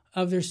issue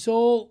of their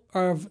soul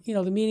or of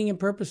the meaning and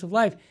purpose of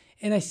life.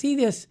 And I see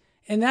this,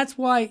 and that's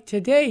why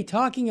today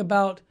talking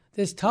about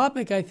this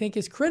topic I think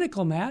is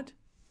critical, Matt.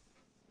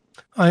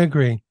 I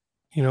agree.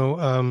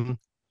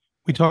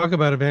 We talk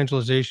about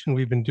evangelization.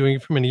 We've been doing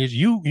it for many years.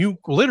 You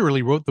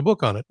literally wrote the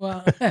book on it.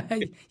 Well,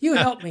 you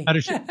helped me. how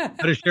to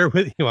share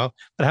with you, but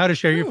how to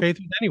share your faith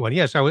with anyone.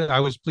 Yes, I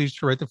was pleased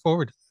to write the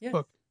foreword to the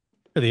book,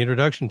 or the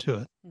introduction to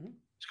it. Mm-hmm.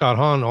 Scott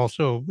Hahn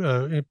also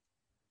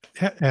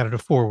added a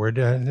foreword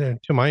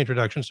to my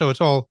introduction. So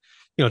it's all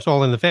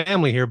in the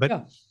family here.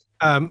 But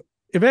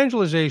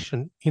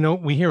evangelization,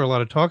 we hear a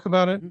lot of talk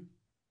about it,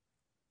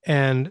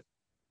 and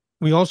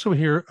we also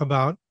hear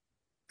about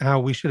how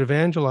we should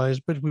evangelize,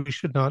 but we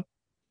should not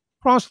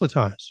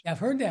proselytize. I've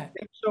heard that.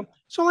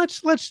 So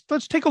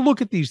let's take a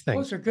look at these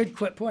things. Those are good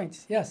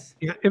points. Yes.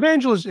 Yeah,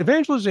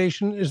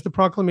 evangelization is the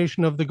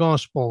proclamation of the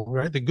gospel,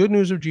 right? The good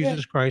news of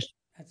Jesus Christ.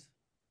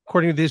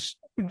 According to this,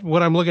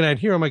 what I'm looking at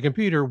here on my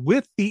computer,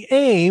 with the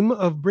aim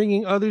of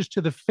bringing others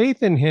to the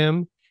faith in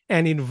Him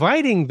and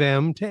inviting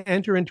them to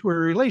enter into a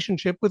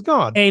relationship with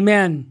God.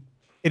 Amen.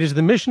 It is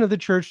the mission of the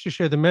church to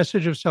share the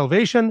message of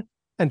salvation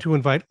and to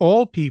invite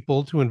all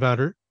people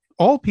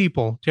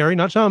Terry,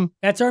 not some.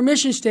 That's our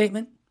mission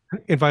statement.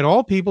 Invite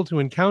all people to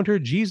encounter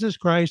Jesus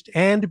Christ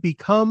and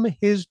become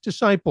His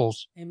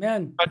disciples.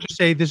 Amen. Not just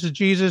say, this is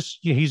Jesus,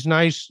 He's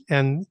nice,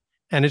 and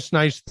it's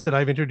nice that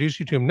I've introduced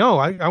you to Him. No,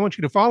 I want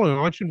you to follow Him.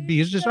 I want you to be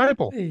His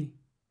disciple.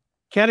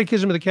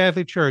 Catechism of the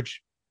Catholic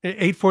Church,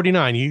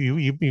 849.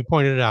 You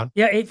pointed it out.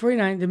 Yeah,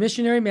 849, the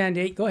missionary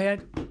mandate. Go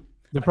ahead.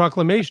 The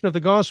proclamation of the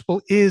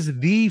gospel is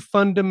the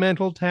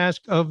fundamental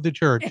task of the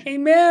church.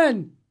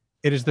 Amen.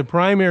 It is the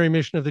primary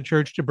mission of the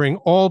church to bring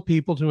all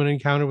people to an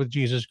encounter with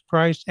Jesus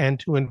Christ and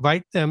to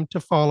invite them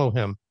to follow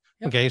Him.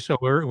 Yep. Okay, so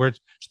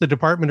it's the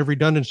Department of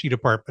Redundancy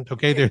Department.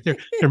 Okay,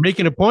 they're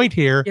making a point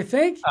here. You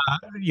think?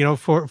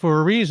 For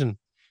a reason.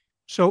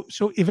 So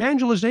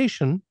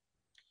evangelization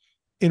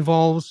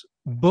involves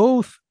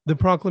both the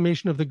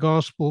proclamation of the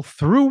gospel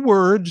through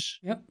words.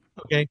 Yep.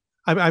 Okay,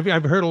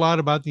 I've heard a lot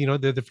about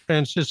the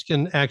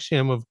Franciscan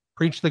axiom of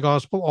preach the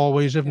gospel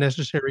always, if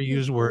necessary,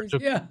 use words.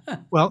 Yeah.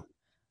 Well,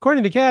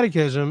 according to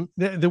Catechism,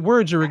 the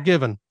words are a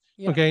given.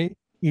 Yeah. Okay,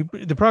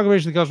 the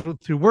proclamation of the gospel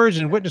through words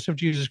and witness of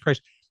Jesus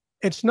Christ.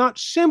 It's not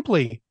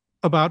simply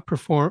about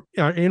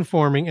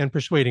informing and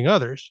persuading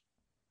others,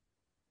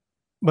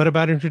 but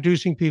about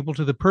introducing people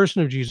to the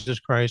person of Jesus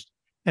Christ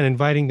and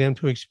inviting them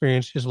to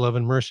experience His love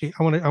and mercy.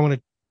 I want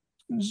to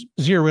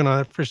zero in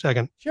on it for a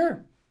second.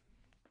 Sure.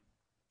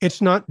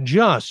 It's not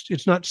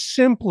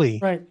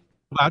simply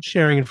about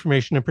sharing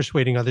information and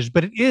persuading others,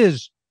 but it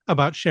is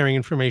about sharing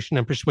information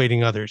and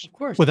persuading others. Of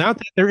course. Without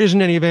that, there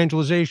isn't any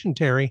evangelization,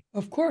 Terry.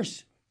 Of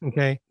course.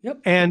 Okay.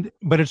 Yep.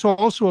 But it's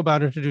also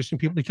about introducing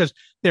people, because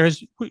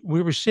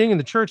we were seeing in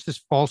the church this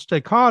false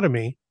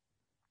dichotomy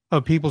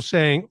of people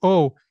saying,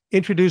 "Oh,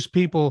 introduce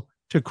people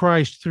to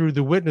Christ through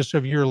the witness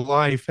of your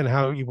life and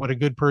what a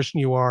good person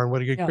you are and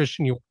what a good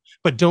Christian you are,"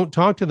 but don't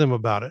talk to them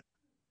about it,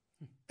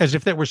 as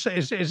if that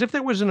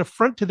was an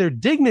affront to their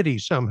dignity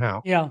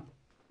somehow. Yeah.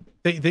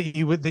 That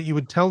you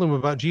would tell them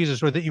about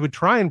Jesus, or that you would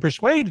try and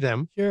persuade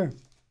them. Sure.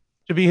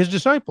 to be his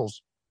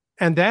disciples.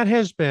 And that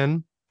has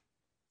been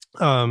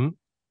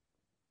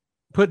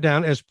put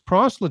down as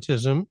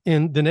proselytism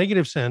in the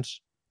negative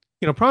sense.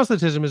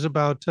 Proselytism is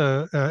about,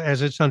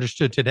 as it's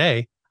understood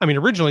today. I mean,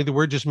 originally the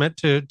word just meant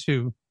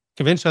to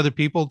convince other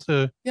people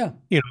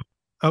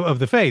of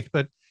the faith,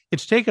 but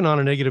it's taken on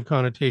a negative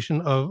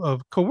connotation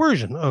of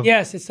coercion.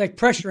 Yes, it's like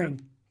pressuring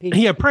people.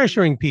 Yeah,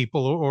 pressuring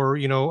people, or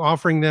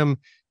offering them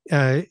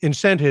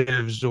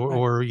incentives,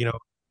 or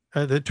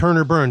the turn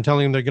or burn,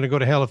 telling them they're going to go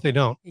to hell if they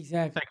don't.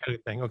 Exactly. That kind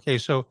of thing. Okay,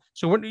 so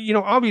what,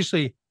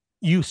 obviously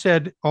you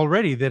said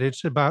already that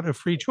it's about a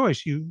free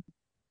choice.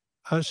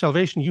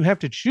 Salvation, you have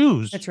to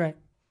choose. That's right.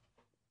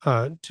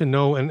 To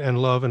know and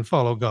love and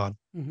follow God.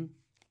 Mm-hmm.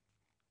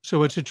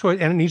 So it's a choice,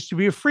 and it needs to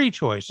be a free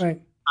choice.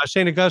 Right.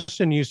 St.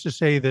 Augustine used to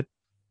say that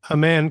a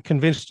man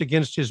convinced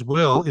against his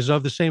will is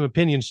of the same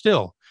opinion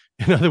still.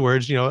 In other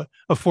words, a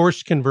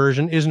forced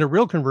conversion isn't a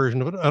real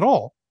conversion at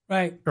all.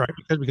 Right. Right.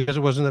 Because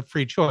it wasn't a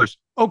free choice.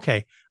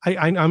 Okay.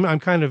 I'm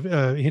kind of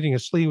hitting a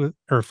flea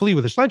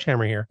with a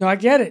sledgehammer here. No, I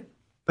get it.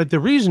 But the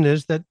reason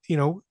is that,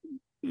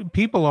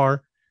 people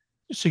are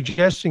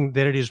suggesting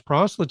that it is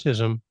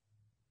proselytism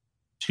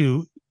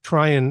to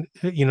try and,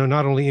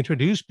 not only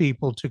introduce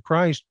people to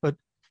Christ, but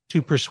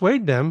to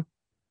persuade them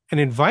and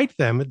invite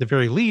them, at the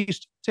very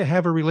least, to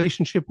have a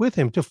relationship with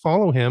him, to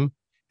follow him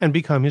and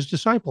become his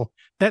disciple.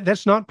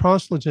 That's not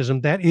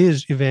proselytism. That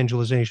is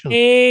evangelization.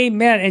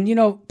 Amen.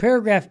 And,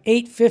 paragraph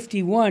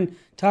 851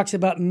 talks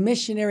about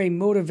missionary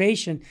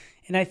motivation.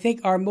 And I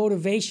think our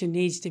motivation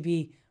needs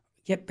to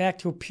get back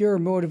to a pure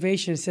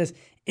motivation. It says,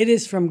 it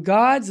is from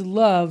God's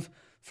love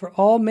for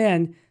all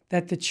men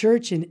that the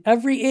church in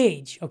every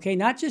age, okay,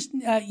 not just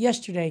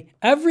yesterday,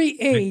 every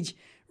age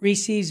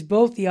receives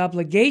both the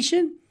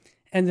obligation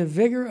and the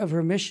vigor of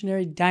her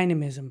missionary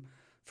dynamism.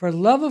 For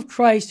love of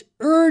Christ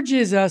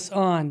urges us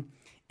on.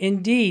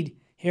 Indeed,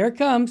 here it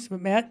comes,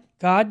 Matt,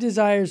 God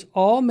desires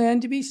all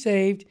men to be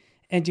saved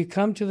and to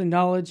come to the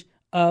knowledge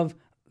of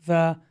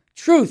the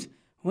truth.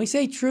 When we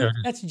say truth,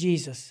 that's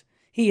Jesus.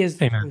 He is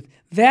the truth.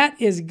 That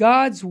is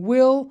God's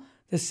will,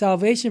 the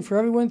salvation for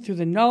everyone through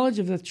the knowledge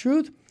of the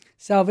truth.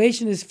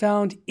 Salvation is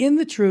found in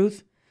the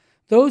truth.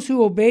 Those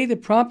who obey the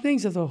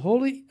promptings of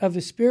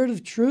the Spirit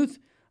of truth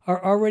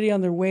are already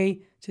on their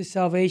way to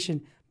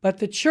salvation. But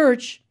the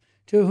church,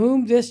 to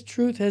whom this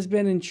truth has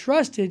been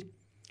entrusted,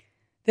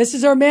 this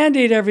is our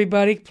mandate,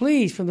 everybody.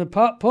 Please, from the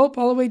Pope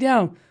all the way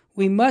down,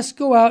 we must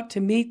go out to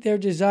meet their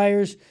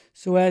desires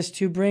so as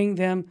to bring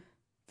them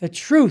the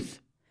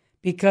truth,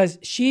 because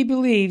she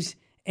believes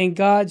in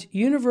God's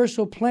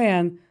universal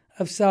plan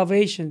of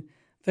salvation.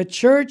 The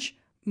church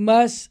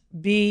must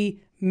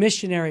be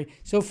missionary.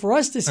 So for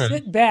us to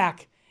sit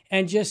back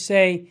and just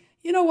say,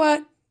 you know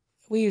what?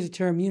 We use the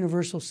term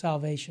universal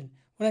salvation.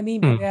 What I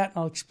mean by that,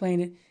 I'll explain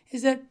it,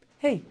 is that,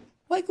 hey,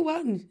 why go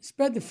out and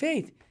spread the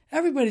faith?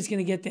 Everybody's going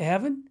to get to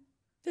heaven.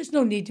 There's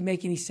no need to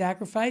make any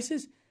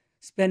sacrifices,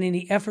 spend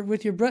any effort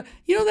with your brother.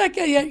 You know that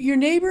guy, your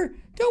neighbor?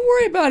 Don't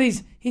worry about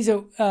he's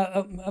a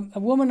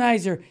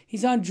womanizer.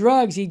 He's on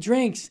drugs. He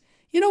drinks.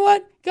 You know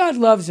what? God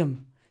loves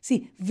him.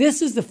 See,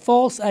 this is the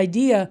false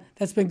idea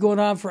that's been going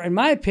on for, in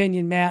my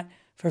opinion, Matt,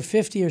 for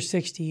 50 or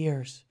 60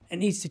 years. It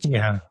needs to change.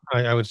 Yeah,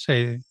 I would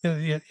say,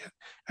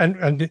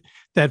 and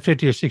that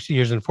 50 or 60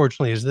 years,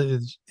 unfortunately,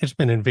 it's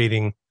been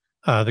invading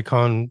the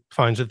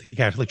confines of the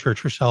Catholic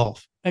Church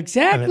herself.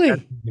 Exactly.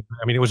 That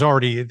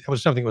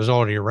was something that was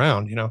already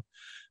around,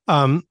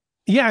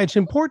 it's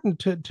important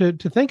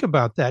to think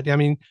about that. I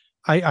mean,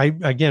 I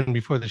again,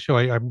 before the show,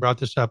 I brought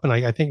this up, and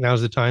I think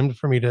now's the time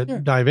for me to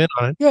dive in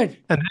on it. Good.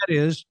 And that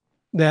is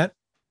that,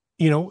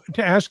 to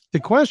ask the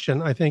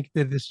question, I think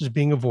that this is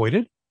being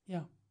avoided.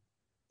 Yeah.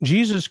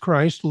 Jesus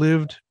Christ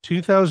lived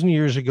 2,000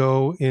 years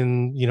ago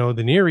in,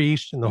 the Near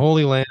East, in the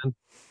Holy Land,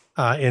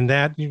 in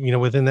that,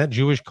 within that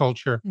Jewish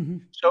culture. Mm-hmm.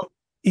 So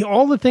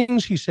all the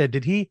things he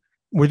said,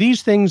 were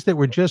these things that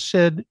were just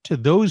said to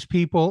those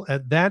people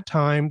at that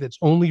time that's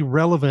only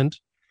relevant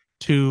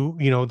to,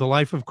 the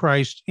life of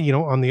Christ,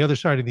 on the other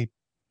side of the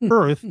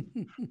earth,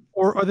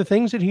 or are the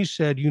things that he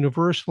said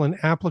universal and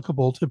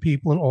applicable to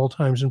people in all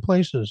times and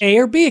places? A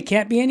or B, it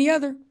can't be any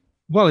other.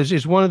 Well,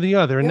 it's one or the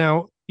other. Yep. And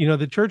now,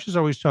 the church has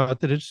always taught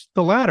that it's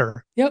the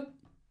latter. Yep.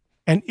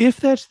 And if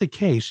that's the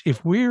case,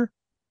 if we're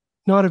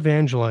not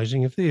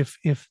evangelizing, if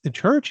the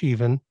church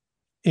even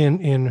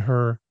in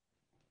her,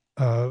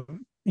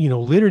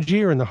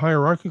 liturgy or in the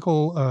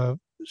hierarchical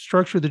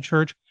structure of the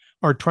church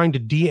are trying to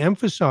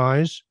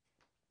de-emphasize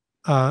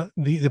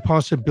the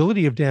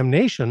possibility of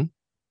damnation,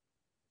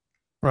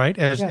 right,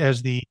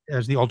 as the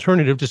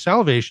alternative to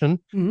salvation,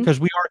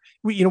 because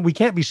we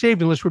can't be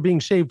saved unless we're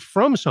being saved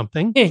from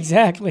something.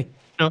 Exactly.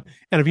 And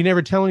if you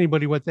never tell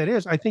anybody what that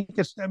is, I think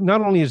it's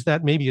not only is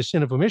that maybe a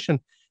sin of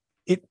omission,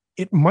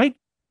 it might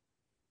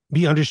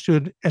be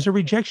understood as a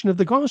rejection of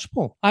the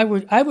gospel. I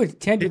would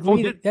tend to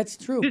agree that that's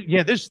true.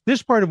 Yeah,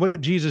 this part of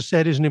what Jesus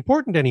said isn't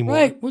important anymore.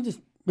 Right, we'll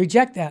just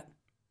reject that.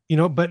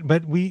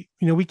 But we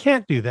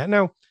can't do that.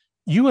 Now,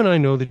 you and I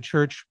know the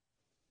church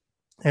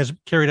has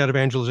carried out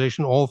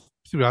evangelization all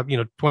throughout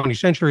 20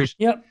 centuries.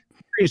 Yep.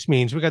 various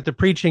means. We got the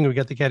preaching, we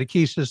got the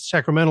catechesis,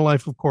 sacramental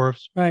life, of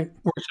course, Right.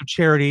 works of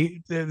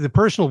charity, the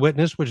personal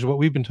witness, which is what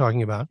we've been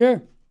talking about.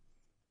 Sure.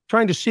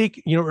 Trying to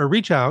seek, or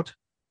reach out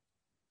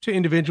to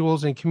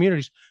individuals and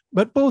communities,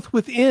 but both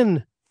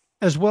within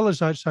as well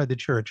as outside the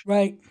church.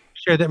 Right.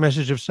 Share that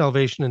message of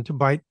salvation and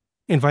to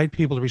invite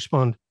people to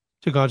respond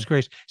to God's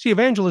grace. See,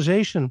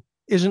 evangelization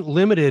isn't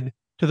limited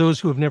to those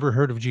who have never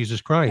heard of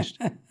Jesus Christ,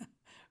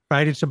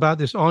 right? It's about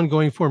this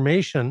ongoing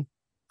formation,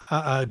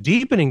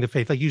 deepening the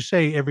faith, like you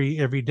say,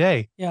 every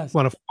day. Yes. You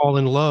want to fall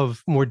in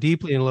love, more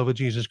deeply in love with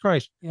Jesus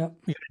Christ. Yep.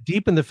 You got to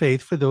deepen the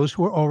faith for those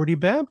who are already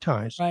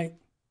baptized. Right.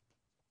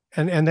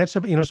 And that's,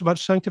 it's about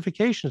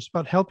sanctification. It's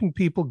about helping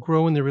people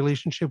grow in their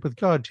relationship with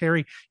God.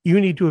 Terry,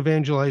 you need to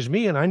evangelize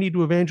me, and I need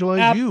to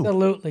evangelize you.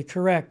 Absolutely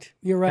correct.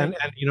 You're right. And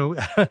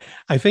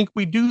I think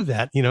we do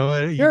that.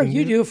 Sure,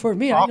 you do for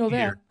me. I know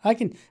that. I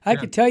can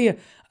tell you,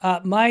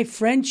 my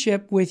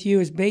friendship with you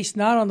is based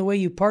not on the way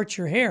you part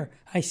your hair.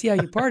 I see how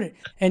you part it,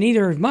 and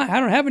neither is mine. I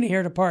don't have any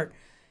hair to part.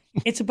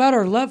 It's about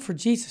our love for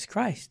Jesus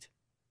Christ.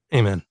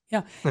 Amen.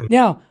 Yeah.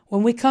 Now,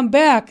 when we come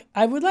back,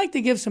 I would like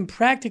to give some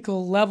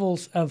practical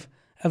levels of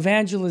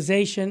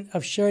evangelization,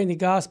 of sharing the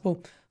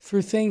gospel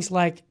through things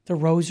like the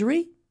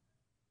rosary,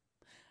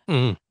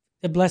 the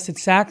Blessed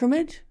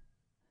Sacrament,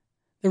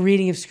 the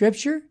reading of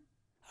Scripture.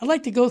 I'd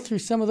like to go through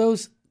some of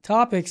those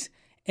topics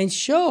and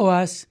show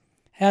us,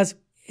 as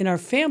in our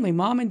family,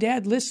 mom and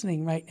dad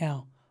listening right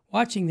now,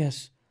 watching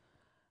this,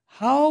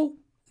 how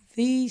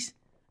these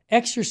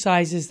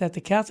exercises that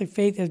the Catholic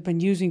faith has been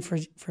using for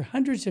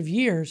hundreds of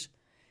years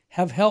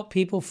have helped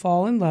people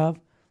fall in love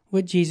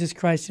with Jesus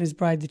Christ and his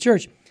bride, the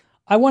church.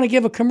 I want to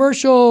give a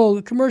commercial.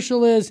 The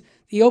commercial is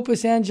the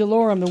Opus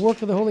Angelorum, the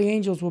work of the holy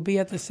angels, will be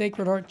at the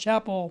Sacred Heart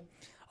Chapel,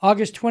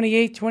 August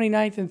 28th,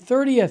 29th, and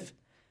 30th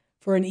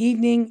for an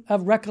evening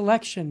of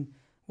recollection.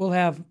 We'll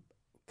have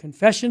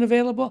confession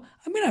available.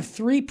 I'm going to have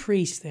 3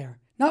 priests there.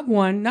 Not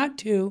 1, not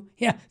 2.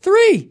 Yeah,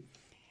 3.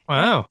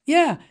 Wow.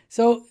 Yeah.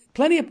 So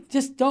plenty of,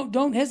 just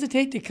don't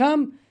hesitate to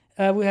come.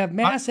 We have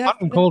Mass. Hot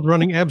and cold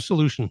running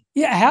absolution.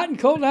 Yeah, hot and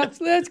cold.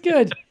 That's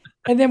good.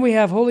 And then we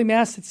have Holy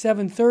Mass at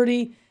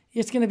 7:30.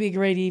 It's going to be a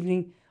great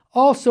evening.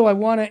 Also, I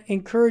want to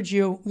encourage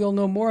you, you'll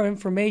know more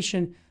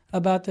information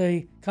about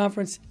the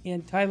conference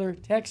in Tyler,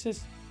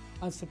 Texas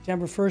on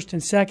September 1st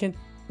and 2nd.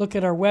 Look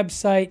at our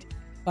website.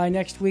 By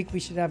next week, we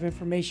should have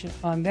information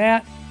on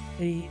that.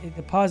 The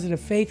Positive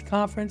Faith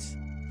Conference,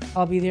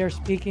 I'll be there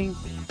speaking.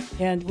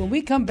 And when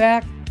we come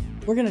back,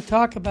 we're going to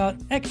talk about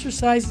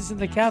exercises in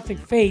the Catholic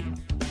faith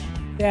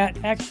that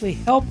actually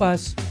help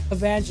us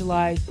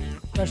evangelize,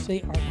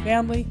 especially our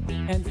family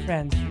and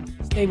friends.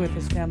 Stay with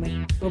us,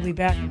 family. We'll be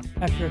back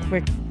after a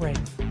quick break.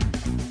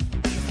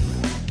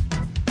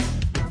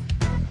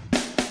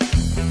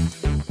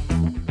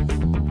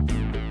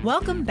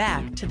 Welcome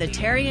back to the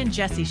Terry and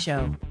Jesse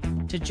Show.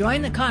 To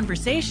join the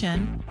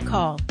conversation,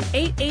 call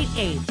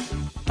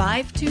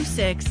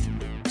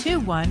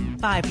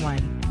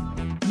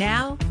 888-526-2151.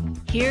 Now,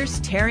 here's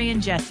Terry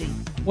and Jesse.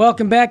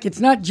 Welcome back. It's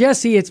not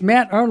Jesse, it's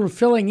Matt Arnold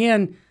filling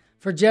in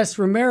for Jess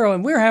Romero,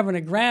 and we're having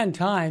a grand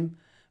time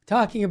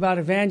talking about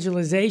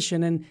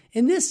evangelization. And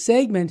in this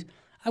segment,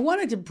 I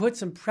wanted to put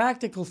some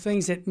practical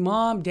things that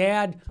mom,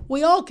 dad,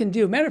 we all can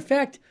do. Matter of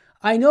fact,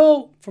 I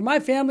know for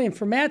my family and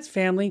for Matt's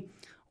family,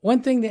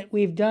 one thing that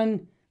we've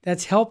done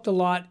that's helped a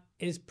lot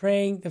is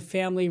praying the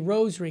family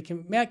rosary.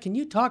 Matt, can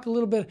you talk a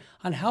little bit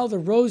on how the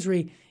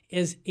rosary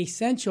is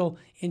essential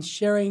in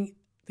sharing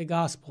the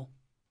gospel?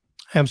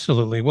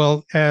 Absolutely.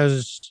 Well,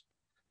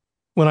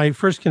 when I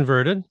first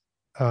converted,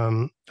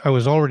 I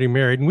was already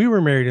married, and we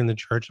were married in the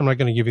church. I'm not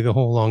going to give you the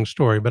whole long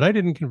story, but I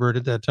didn't convert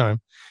at that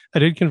time. I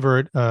did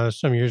convert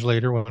some years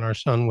later when our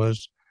son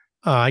was,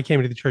 I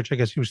came to the church, I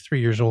guess he was 3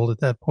 years old at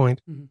that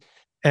point.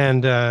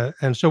 Mm-hmm.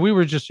 And so we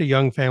were just a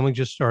young family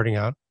just starting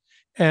out.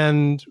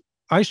 And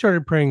I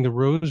started praying the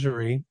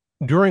rosary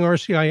during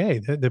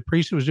RCIA. The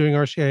priest who was doing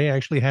RCIA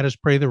actually had us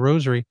pray the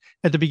rosary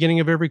at the beginning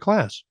of every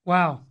class.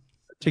 Wow.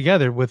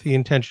 Together with the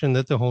intention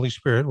that the Holy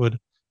Spirit would,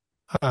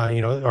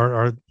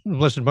 our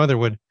Blessed Mother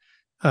would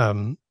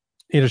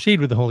intercede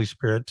with the Holy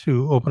Spirit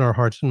to open our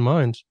hearts and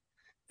minds.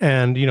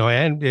 And,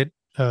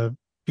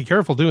 be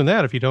careful doing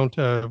that if you don't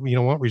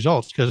want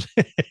results, because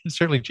it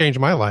certainly changed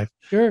my life.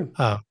 Sure.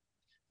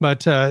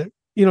 But so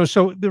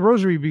the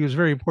rosary was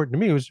very important to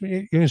me. It was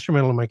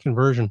instrumental in my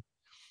conversion.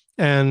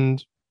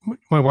 And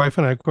my wife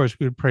and I, of course,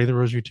 we would pray the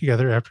rosary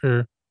together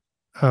after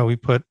we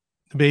put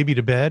the baby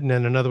to bed, and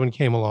then another one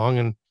came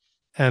along.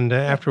 And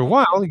after a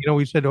while,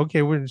 we said,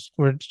 okay,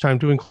 it's time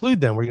to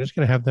include them. We're just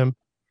going to have them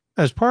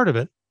as part of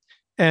it.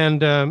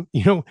 And, when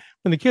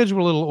the kids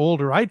were a little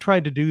older, I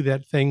tried to do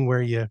that thing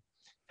where you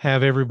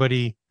have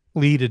everybody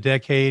lead a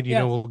decade,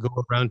 we'll go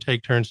around,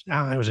 take turns.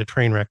 It was a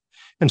train wreck.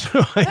 And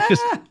so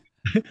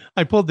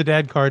I pulled the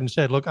dad card and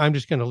said, look, I'm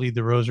just going to lead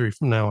the rosary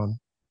from now on.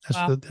 That's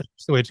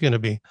the way it's going to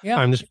be. Yeah.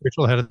 I'm the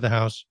spiritual head of the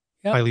house.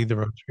 Yep. I lead the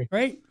rosary.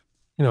 Right.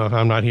 If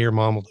I'm not here,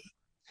 mom will do it.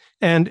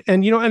 And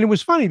it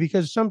was funny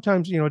because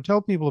sometimes,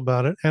 tell people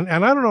about it. And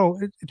I don't know,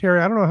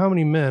 Terry, I don't know how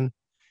many men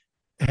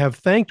have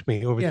thanked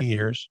me over Yes. the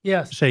years.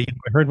 Yes. Say,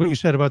 I heard what you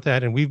said about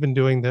that, and we've been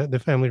doing the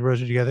family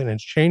rosary together, and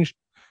it's changed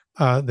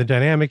the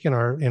dynamic in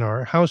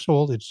our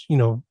household. It's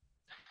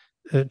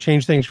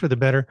changed things for the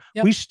better.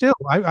 Yep. We still,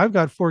 I've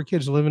got 4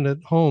 kids living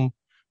at home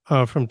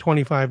from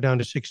 25 down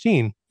to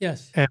 16,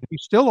 Yes. and we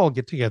still all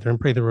get together and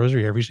pray the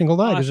rosary every single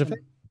night as a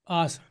family.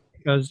 Awesome.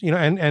 Because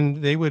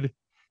and they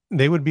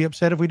would be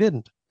upset if we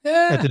didn't.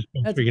 Yeah, At this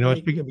point, that's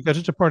it's great. because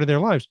it's a part of their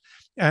lives.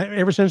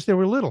 Ever since they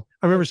were little,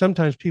 I remember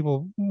sometimes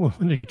people,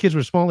 when the kids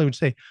were small, they would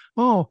say,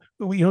 "Oh,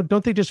 well,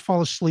 don't they just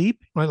fall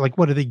asleep? Like,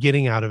 what are they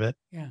getting out of it?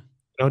 Yeah.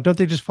 Don't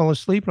they just fall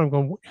asleep?" And I'm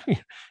going,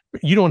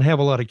 "You don't have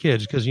a lot of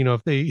kids, because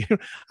if they,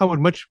 I would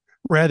much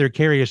rather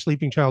carry a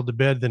sleeping child to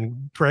bed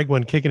than drag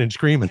one kicking and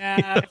screaming."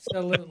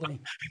 Absolutely.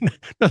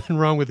 Nothing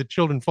wrong with the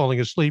children falling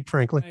asleep,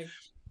 frankly. Right.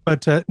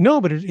 But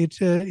no, but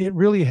it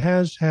really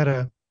has had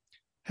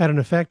an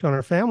effect on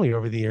our family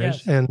over the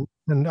years. Yes.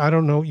 And I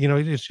don't know,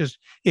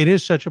 it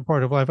is such a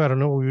part of life. I don't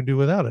know what we would do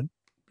without it.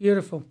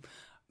 Beautiful.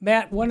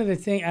 Matt, one of the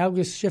things, I'll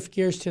just shift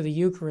gears to the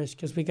Eucharist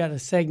because we got a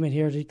segment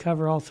here to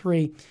cover all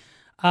three.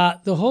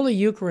 The Holy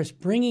Eucharist,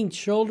 bringing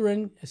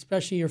children,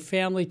 especially your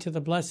family, to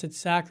the Blessed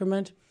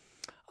Sacrament.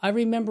 I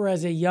remember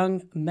as a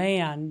young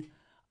man,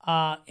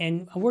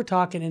 and we're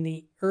talking in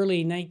the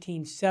early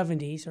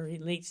 1970s or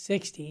late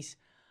 60s,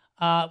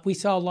 we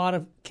saw a lot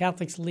of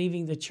Catholics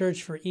leaving the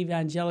church for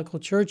evangelical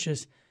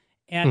churches.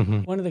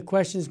 And one of the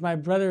questions my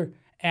brother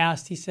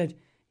asked, he said,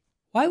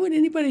 "Why would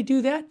anybody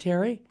do that,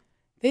 Terry?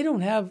 They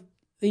don't have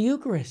the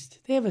Eucharist.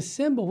 They have a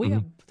symbol. We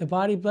have the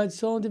body, blood,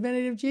 soul, and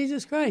divinity of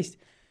Jesus Christ."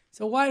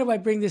 So why do I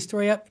bring this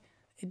story up?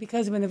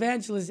 Because of an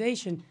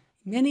evangelization,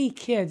 many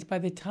kids, by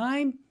the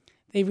time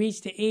they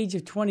reach the age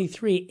of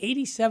 23,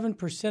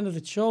 87% of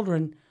the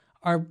children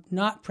are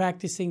not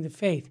practicing the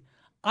faith.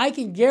 I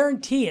can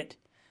guarantee it,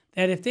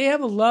 that if they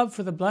have a love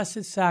for the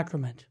Blessed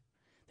Sacrament,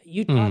 that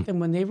you taught them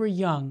when they were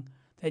young,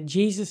 that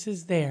Jesus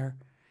is there,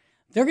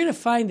 they're going to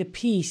find the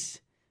peace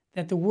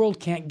that the world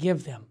can't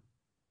give them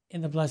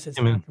in the Blessed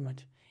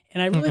Sacrament.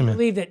 And I really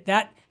believe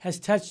that has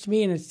touched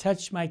me and it's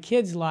touched my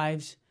kids'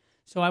 lives.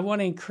 So I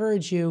want to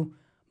encourage you,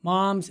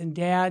 moms and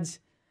dads,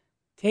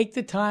 take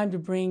the time to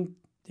bring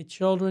the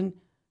children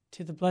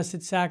to the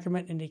Blessed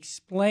Sacrament and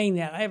explain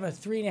that. I have a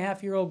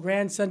 3.5-year-old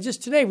grandson.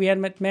 Just today we had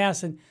him at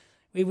Mass, and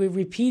we were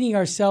repeating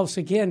ourselves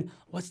again.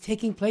 What's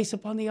taking place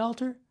upon the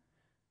altar?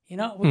 We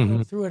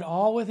go through it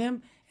all with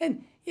him.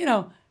 And,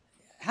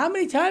 how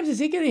many times is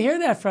he going to hear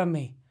that from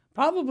me?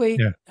 Probably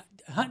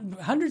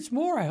hundreds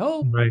more, I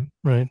hope.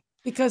 Right.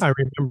 Because I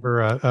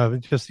remember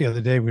just the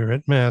other day we were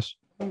at Mass,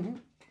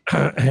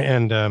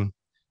 and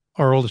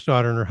our oldest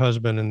daughter and her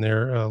husband and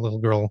their little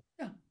girl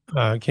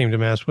came to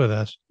Mass with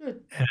us.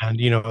 Good. And,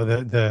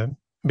 the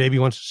baby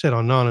wants to sit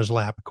on Nana's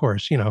lap, of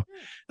course,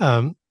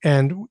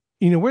 and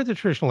we're the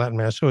traditional Latin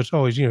Mass, so it's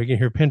always, you can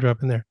hear a pin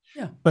drop in there.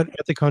 Yeah. But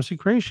at the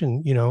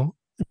consecration,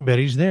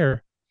 Betty's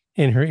there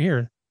in her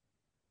ear.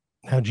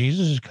 Now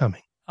Jesus is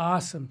coming.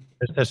 Awesome.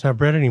 That's not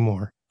bread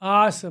anymore.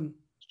 Awesome.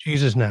 It's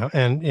Jesus now.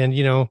 And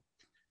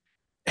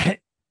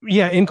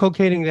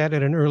inculcating that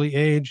at an early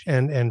age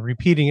and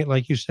repeating it,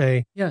 like you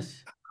say.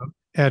 Yes.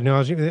 Ad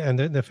nauseum, and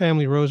the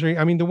family rosary.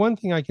 I mean, the one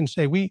thing I can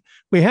say, we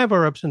have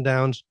our ups and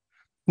downs.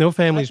 No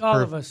family's Like all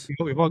perfect. of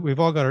us. We've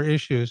all got our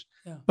issues.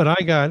 Yeah. But I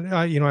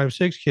have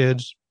 6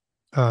 kids.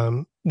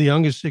 The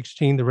youngest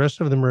 16. The rest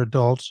of them are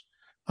adults.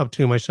 Up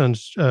to my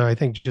son's, I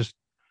think, just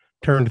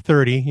turned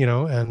 30.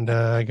 And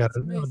I got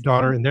a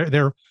daughter, and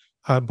they're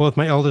both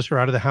my eldest are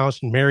out of the house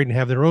and married and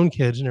have their own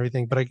kids and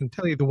everything. But I can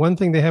tell you the one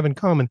thing they have in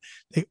common: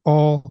 they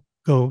all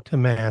go to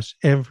Mass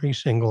every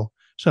single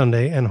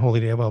Sunday and Holy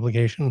Day of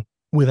Obligation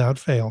without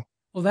fail.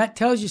 Well, that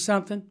tells you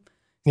something.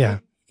 Yeah.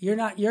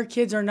 Your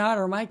kids are not,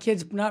 or my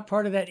kids not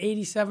part of that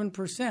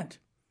 87%.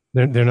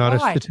 They're not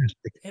Why? a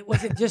statistic.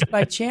 Was it just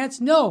by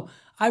chance? No,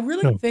 I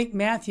really think,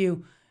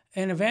 Matthew,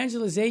 an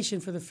evangelization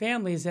for the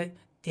family is that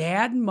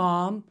dad and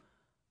mom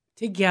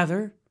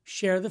together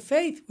share the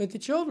faith with the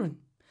children.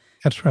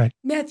 That's right.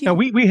 Matthew. Now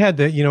we had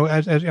the,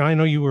 as I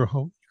know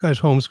you guys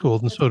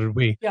homeschooled, and so did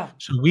we. Yeah.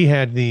 So we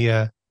had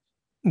the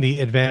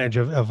advantage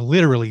of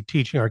literally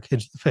teaching our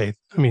kids the faith.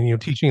 I mean,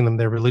 teaching them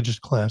their religion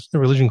class.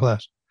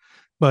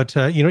 But,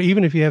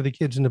 even if you have the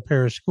kids in the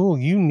parish school,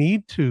 you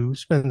need to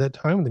spend that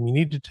time with them. You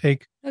need to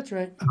take, That's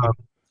right.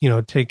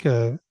 Take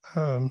a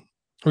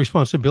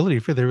responsibility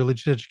for their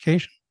religious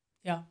education.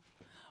 Yeah.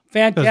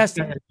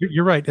 Fantastic.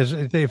 You're right.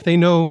 If they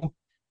know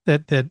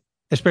that,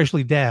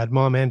 especially dad,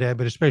 mom and dad,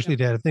 but especially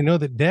dad, if they know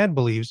that dad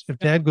believes, if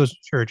dad goes to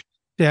church,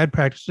 dad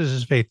practices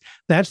his faith.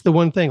 That's the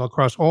one thing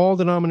across all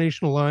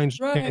denominational lines,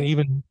 Right. and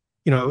even,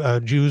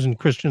 Jews and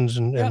Christians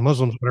and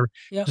Muslims, whatever.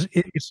 Yep.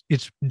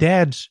 It's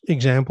dad's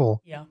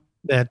example. Yeah.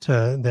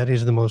 That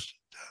is the most,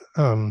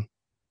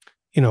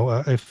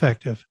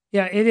 effective.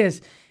 Yeah, it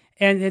is.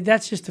 And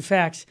that's just the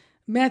facts.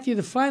 Matthew,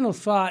 the final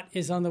thought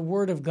is on the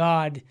Word of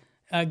God,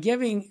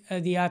 giving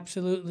the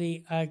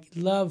absolutely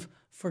love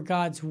for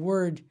God's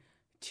Word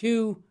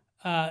to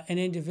an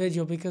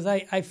individual, because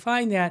I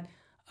find that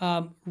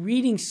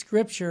reading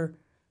Scripture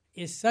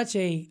is such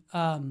a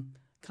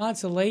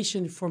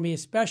consolation for me,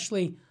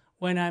 especially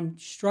when I'm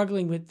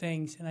struggling with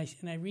things and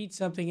I read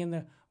something in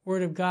the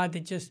Word of God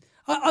that just,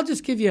 I'll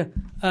just give you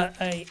I'll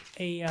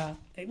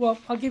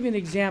give you an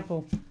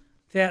example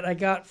that I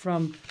got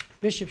from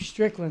Bishop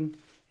Strickland,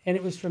 and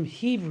it was from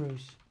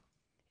Hebrews.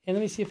 And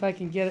let me see if I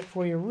can get it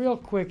for you real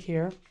quick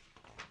here.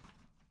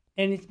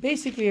 And it's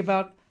basically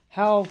about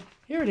how,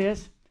 here it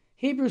is,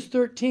 Hebrews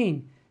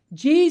 13.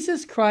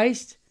 Jesus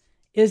Christ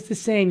is the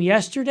same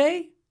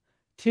yesterday,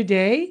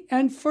 today,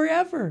 and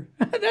forever.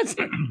 That's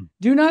it.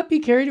 Do not be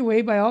carried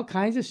away by all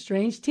kinds of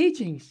strange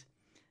teachings.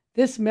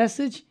 This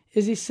message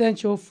is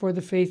essential for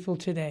the faithful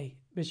today.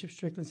 Bishop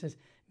Strickland says,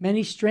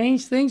 many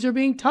strange things are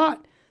being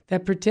taught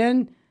that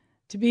pretend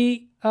to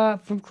be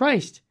from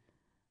Christ,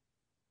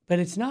 but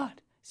it's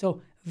not.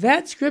 So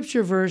that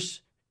scripture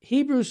verse,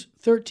 Hebrews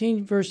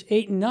 13, verse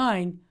 8 and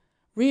 9,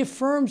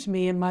 reaffirms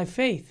me in my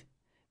faith.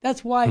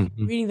 That's why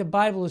reading the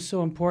Bible is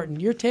so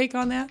important. Your take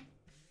on that?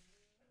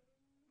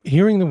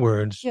 Hearing the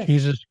words, Yes.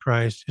 Jesus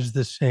Christ is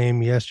the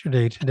same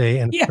yesterday, today,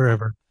 and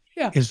forever,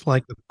 is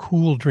like a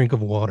cool drink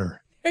of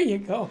water. There you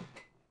go.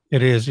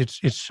 It is.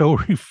 It's so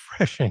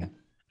refreshing,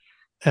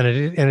 and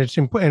it's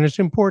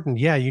important.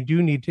 Yeah, you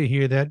do need to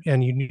hear that,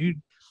 and you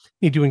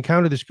need to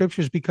encounter the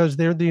scriptures because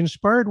they're the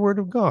inspired word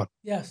of God.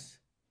 Yes.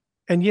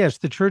 And yes,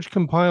 the church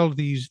compiled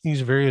these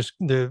various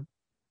the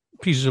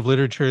pieces of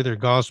literature, their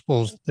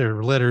gospels,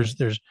 their letters,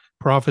 there's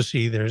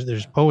prophecy,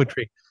 there's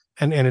poetry,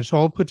 and it's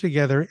all put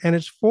together, and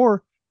it's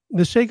for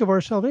the sake of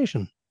our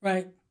salvation.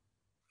 Right.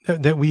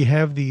 That we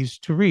have these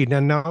to read.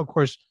 And now, of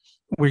course,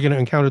 we're going to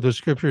encounter those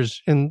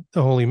scriptures in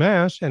the Holy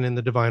Mass and in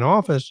the Divine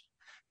Office,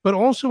 but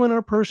also in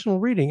our personal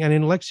reading and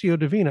in Lectio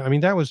Divina. I mean,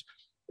 that was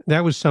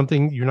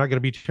something, you're not going to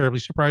be terribly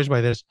surprised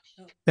by this,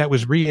 that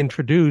was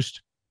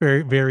reintroduced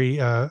very, very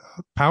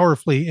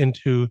powerfully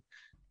into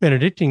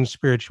Benedictine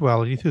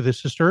spirituality through the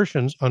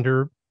Cistercians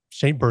under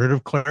St. Bernard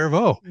of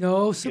Clairvaux.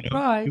 No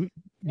surprise.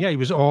 He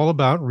was all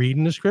about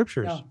reading the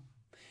scriptures. Yeah.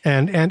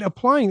 And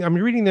applying, I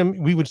mean, reading them,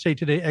 we would say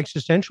today,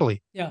 existentially.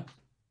 Yeah.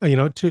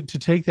 To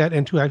take that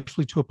and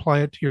to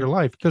apply it to your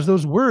life, because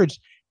those words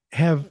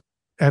have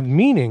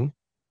meaning,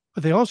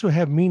 but they also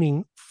have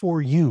meaning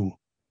for you.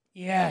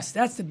 Yes,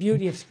 that's the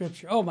beauty of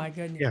Scripture. Oh my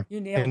goodness! Yeah, you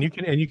nailed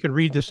it. You can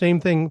read the same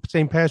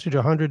passage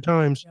 100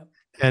 times,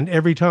 and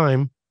every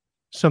time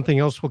something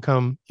else will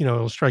come.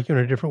 It'll strike you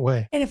in a different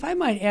way. And if I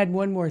might add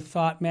one more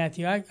thought,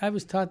 Matthew, I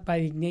was taught by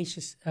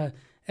Ignatius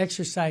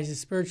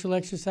spiritual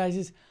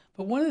exercises.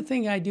 But one of the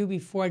things I do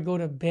before I go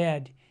to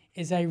bed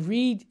is I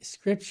read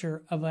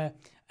Scripture of an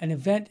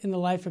event in the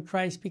life of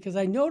Christ, because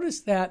I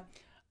notice that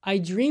I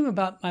dream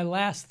about my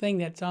last thing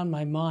that's on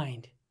my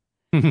mind.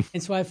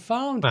 And so I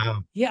found,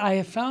 I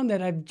have found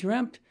that I've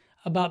dreamt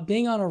about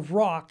being on a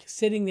rock,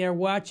 sitting there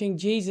watching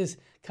Jesus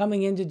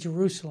coming into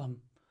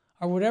Jerusalem,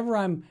 or whatever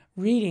I'm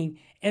reading,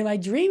 and I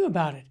dream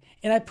about it.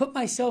 And I put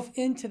myself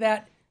into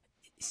that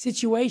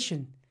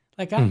situation,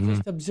 like I'm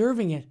just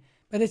observing it.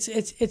 But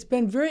it's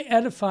been very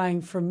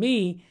edifying for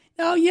me.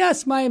 Now,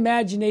 yes, my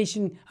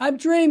imagination, I'm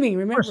dreaming,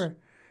 remember?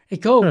 It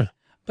goes. Sure.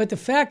 But the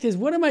fact is,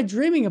 what am I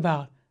dreaming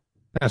about?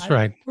 That's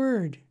right.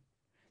 Word.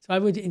 So I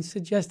would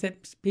suggest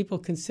that people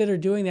consider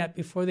doing that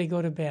before they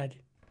go to bed.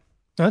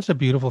 That's a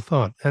beautiful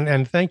thought.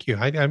 And thank you.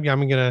 I'm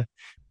going to,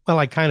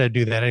 I kind of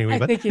do that anyway.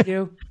 I think you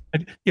do.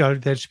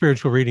 That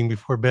spiritual reading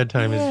before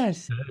bedtime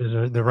is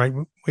the right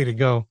way to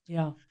go.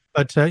 Yeah.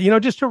 But,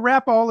 just to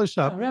wrap all this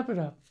up. Wrap it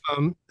up.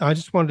 I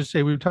just wanted to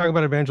say we were talking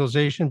about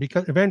evangelization,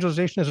 because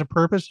evangelization has a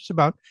purpose. It's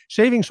about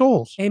saving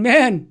souls.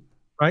 Amen.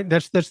 Right?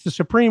 That's the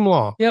supreme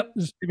law. Yep.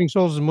 Saving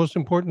souls is the most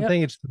important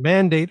thing. It's the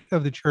mandate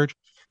of the church.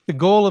 The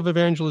goal of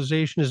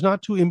evangelization is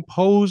not to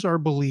impose our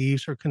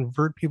beliefs or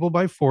convert people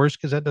by force,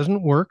 because that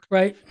doesn't work.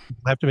 Right.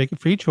 We have to make a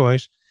free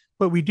choice.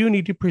 But we do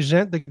need to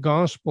present the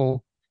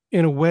gospel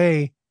in a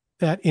way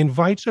that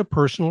invites a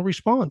personal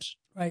response.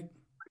 Right.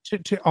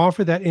 To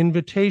offer that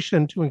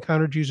invitation to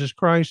encounter Jesus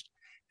Christ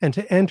and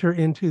to enter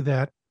into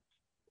that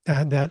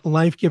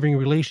life-giving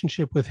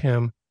relationship with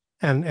him,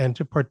 and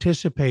to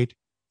participate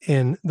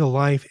in the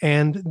life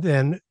and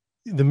then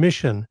the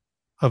mission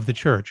of the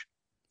church.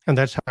 And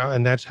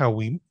that's how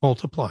we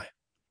multiply.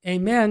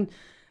 Amen.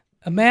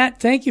 Matt,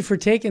 thank you for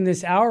taking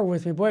this hour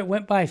with me. Boy, it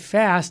went by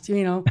fast,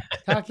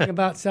 talking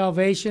about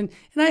salvation.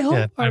 And I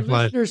hope our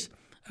listeners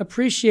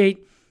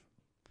appreciate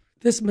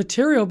this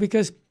material,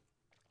 because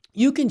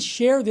you can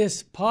share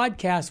this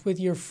podcast with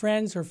your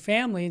friends or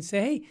family and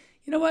say, hey,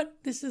 you know what?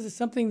 This is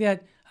something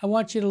that I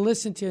want you to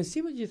listen to, and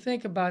see what you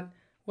think about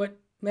what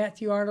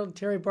Matthew Arnold and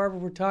Terry Barber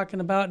were talking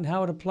about and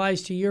how it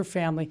applies to your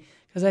family.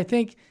 Because I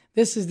think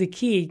this is the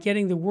key,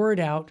 getting the word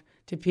out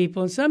to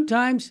people. And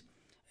sometimes,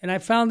 and I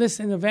found this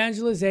in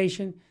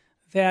evangelization,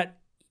 that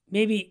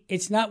maybe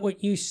it's not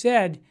what you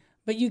said,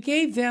 but you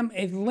gave them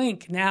a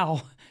link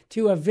now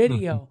to a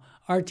video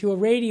or to a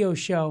radio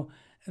show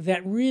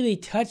that really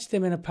touched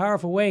them in a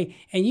powerful way.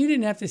 And you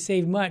didn't have to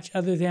say much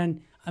other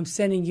than I'm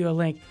sending you a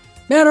link.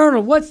 Matt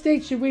Arnold, what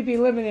state should we be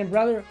living in,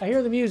 brother? I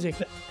hear the music.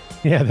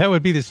 Yeah, that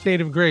would be the state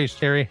of grace,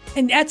 Terry.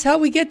 And that's how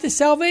we get to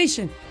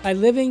salvation, by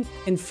living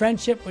in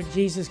friendship with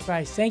Jesus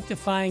Christ,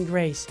 sanctifying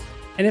grace.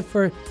 And if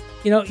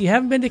you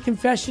haven't been to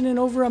confession in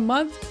over a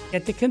month,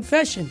 get to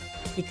confession,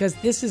 because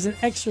this is an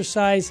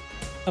exercise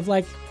of,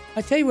 like,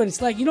 I tell you what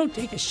it's like. You don't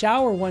take a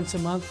shower once a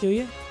month, do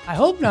you? I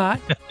hope not.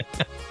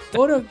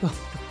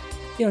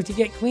 To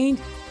get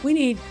cleaned, we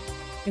need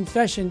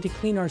confession to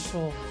clean our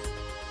soul.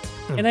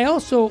 And I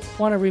also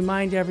want to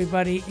remind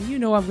everybody,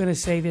 and I'm going to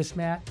say this,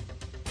 Matt,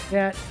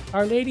 that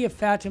Our Lady of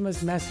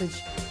Fatima's message,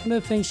 one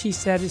of the things she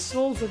said is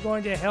souls are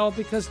going to hell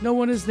because no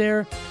one is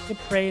there to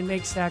pray and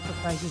make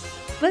sacrifices.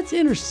 Let's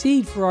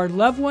intercede for our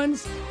loved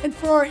ones and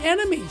for our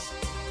enemies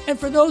and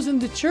for those in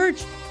the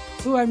church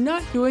who are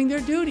not doing their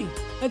duty.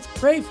 Let's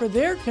pray for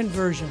their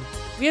conversion.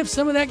 We have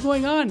some of that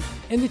going on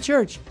in the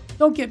church.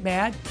 Don't get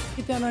mad.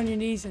 Get down on your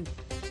knees and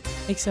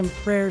make some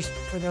prayers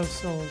for those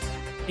souls.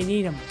 They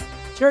need them.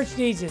 Church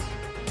needs it.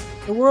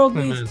 The world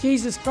needs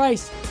Jesus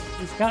Christ.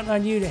 He's counting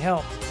on you to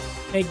help.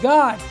 May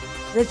God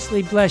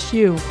richly bless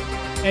you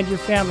and your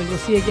family. We'll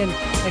see you again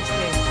next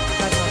day.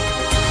 God bless.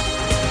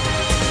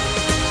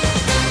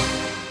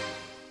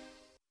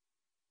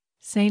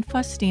 Saint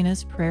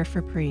Faustina's Prayer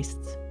for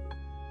Priests.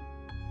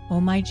 O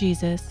my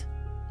Jesus,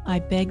 I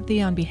beg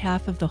thee on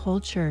behalf of the whole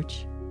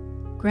Church,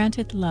 grant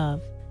it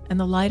love and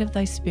the light of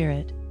thy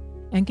Spirit,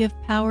 and give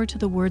power to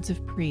the words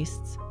of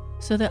priests,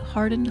 so that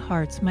hardened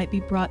hearts might be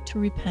brought to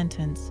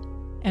repentance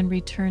and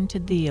return to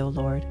thee, O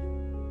Lord.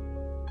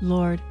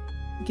 Lord,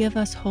 give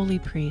us holy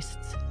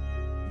priests.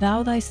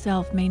 Thou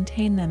thyself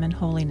maintain them in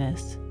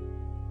holiness.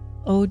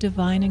 O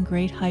divine and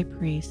great High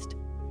Priest,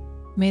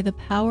 may the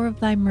power of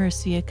thy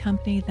mercy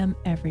accompany them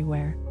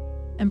everywhere,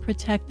 and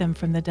protect them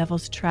from the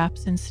devil's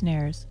traps and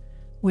snares,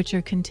 which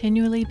are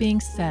continually being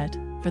set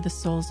for the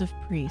souls of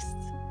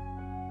priests.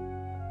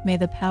 May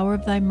the power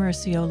of thy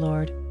mercy, O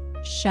Lord,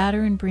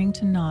 shatter and bring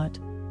to naught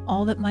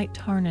all that might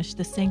tarnish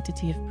the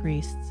sanctity of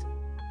priests.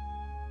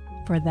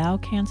 For thou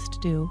canst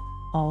do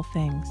all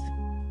things.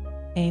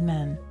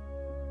 Amen.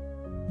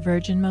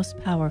 Virgin most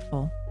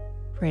powerful,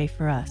 pray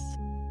for us.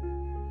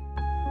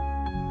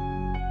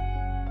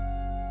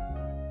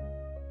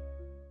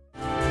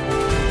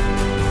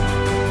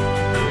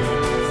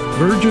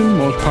 Virgin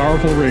Most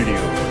Powerful Radio,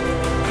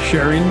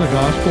 sharing the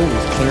gospel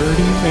with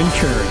clarity and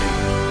charity.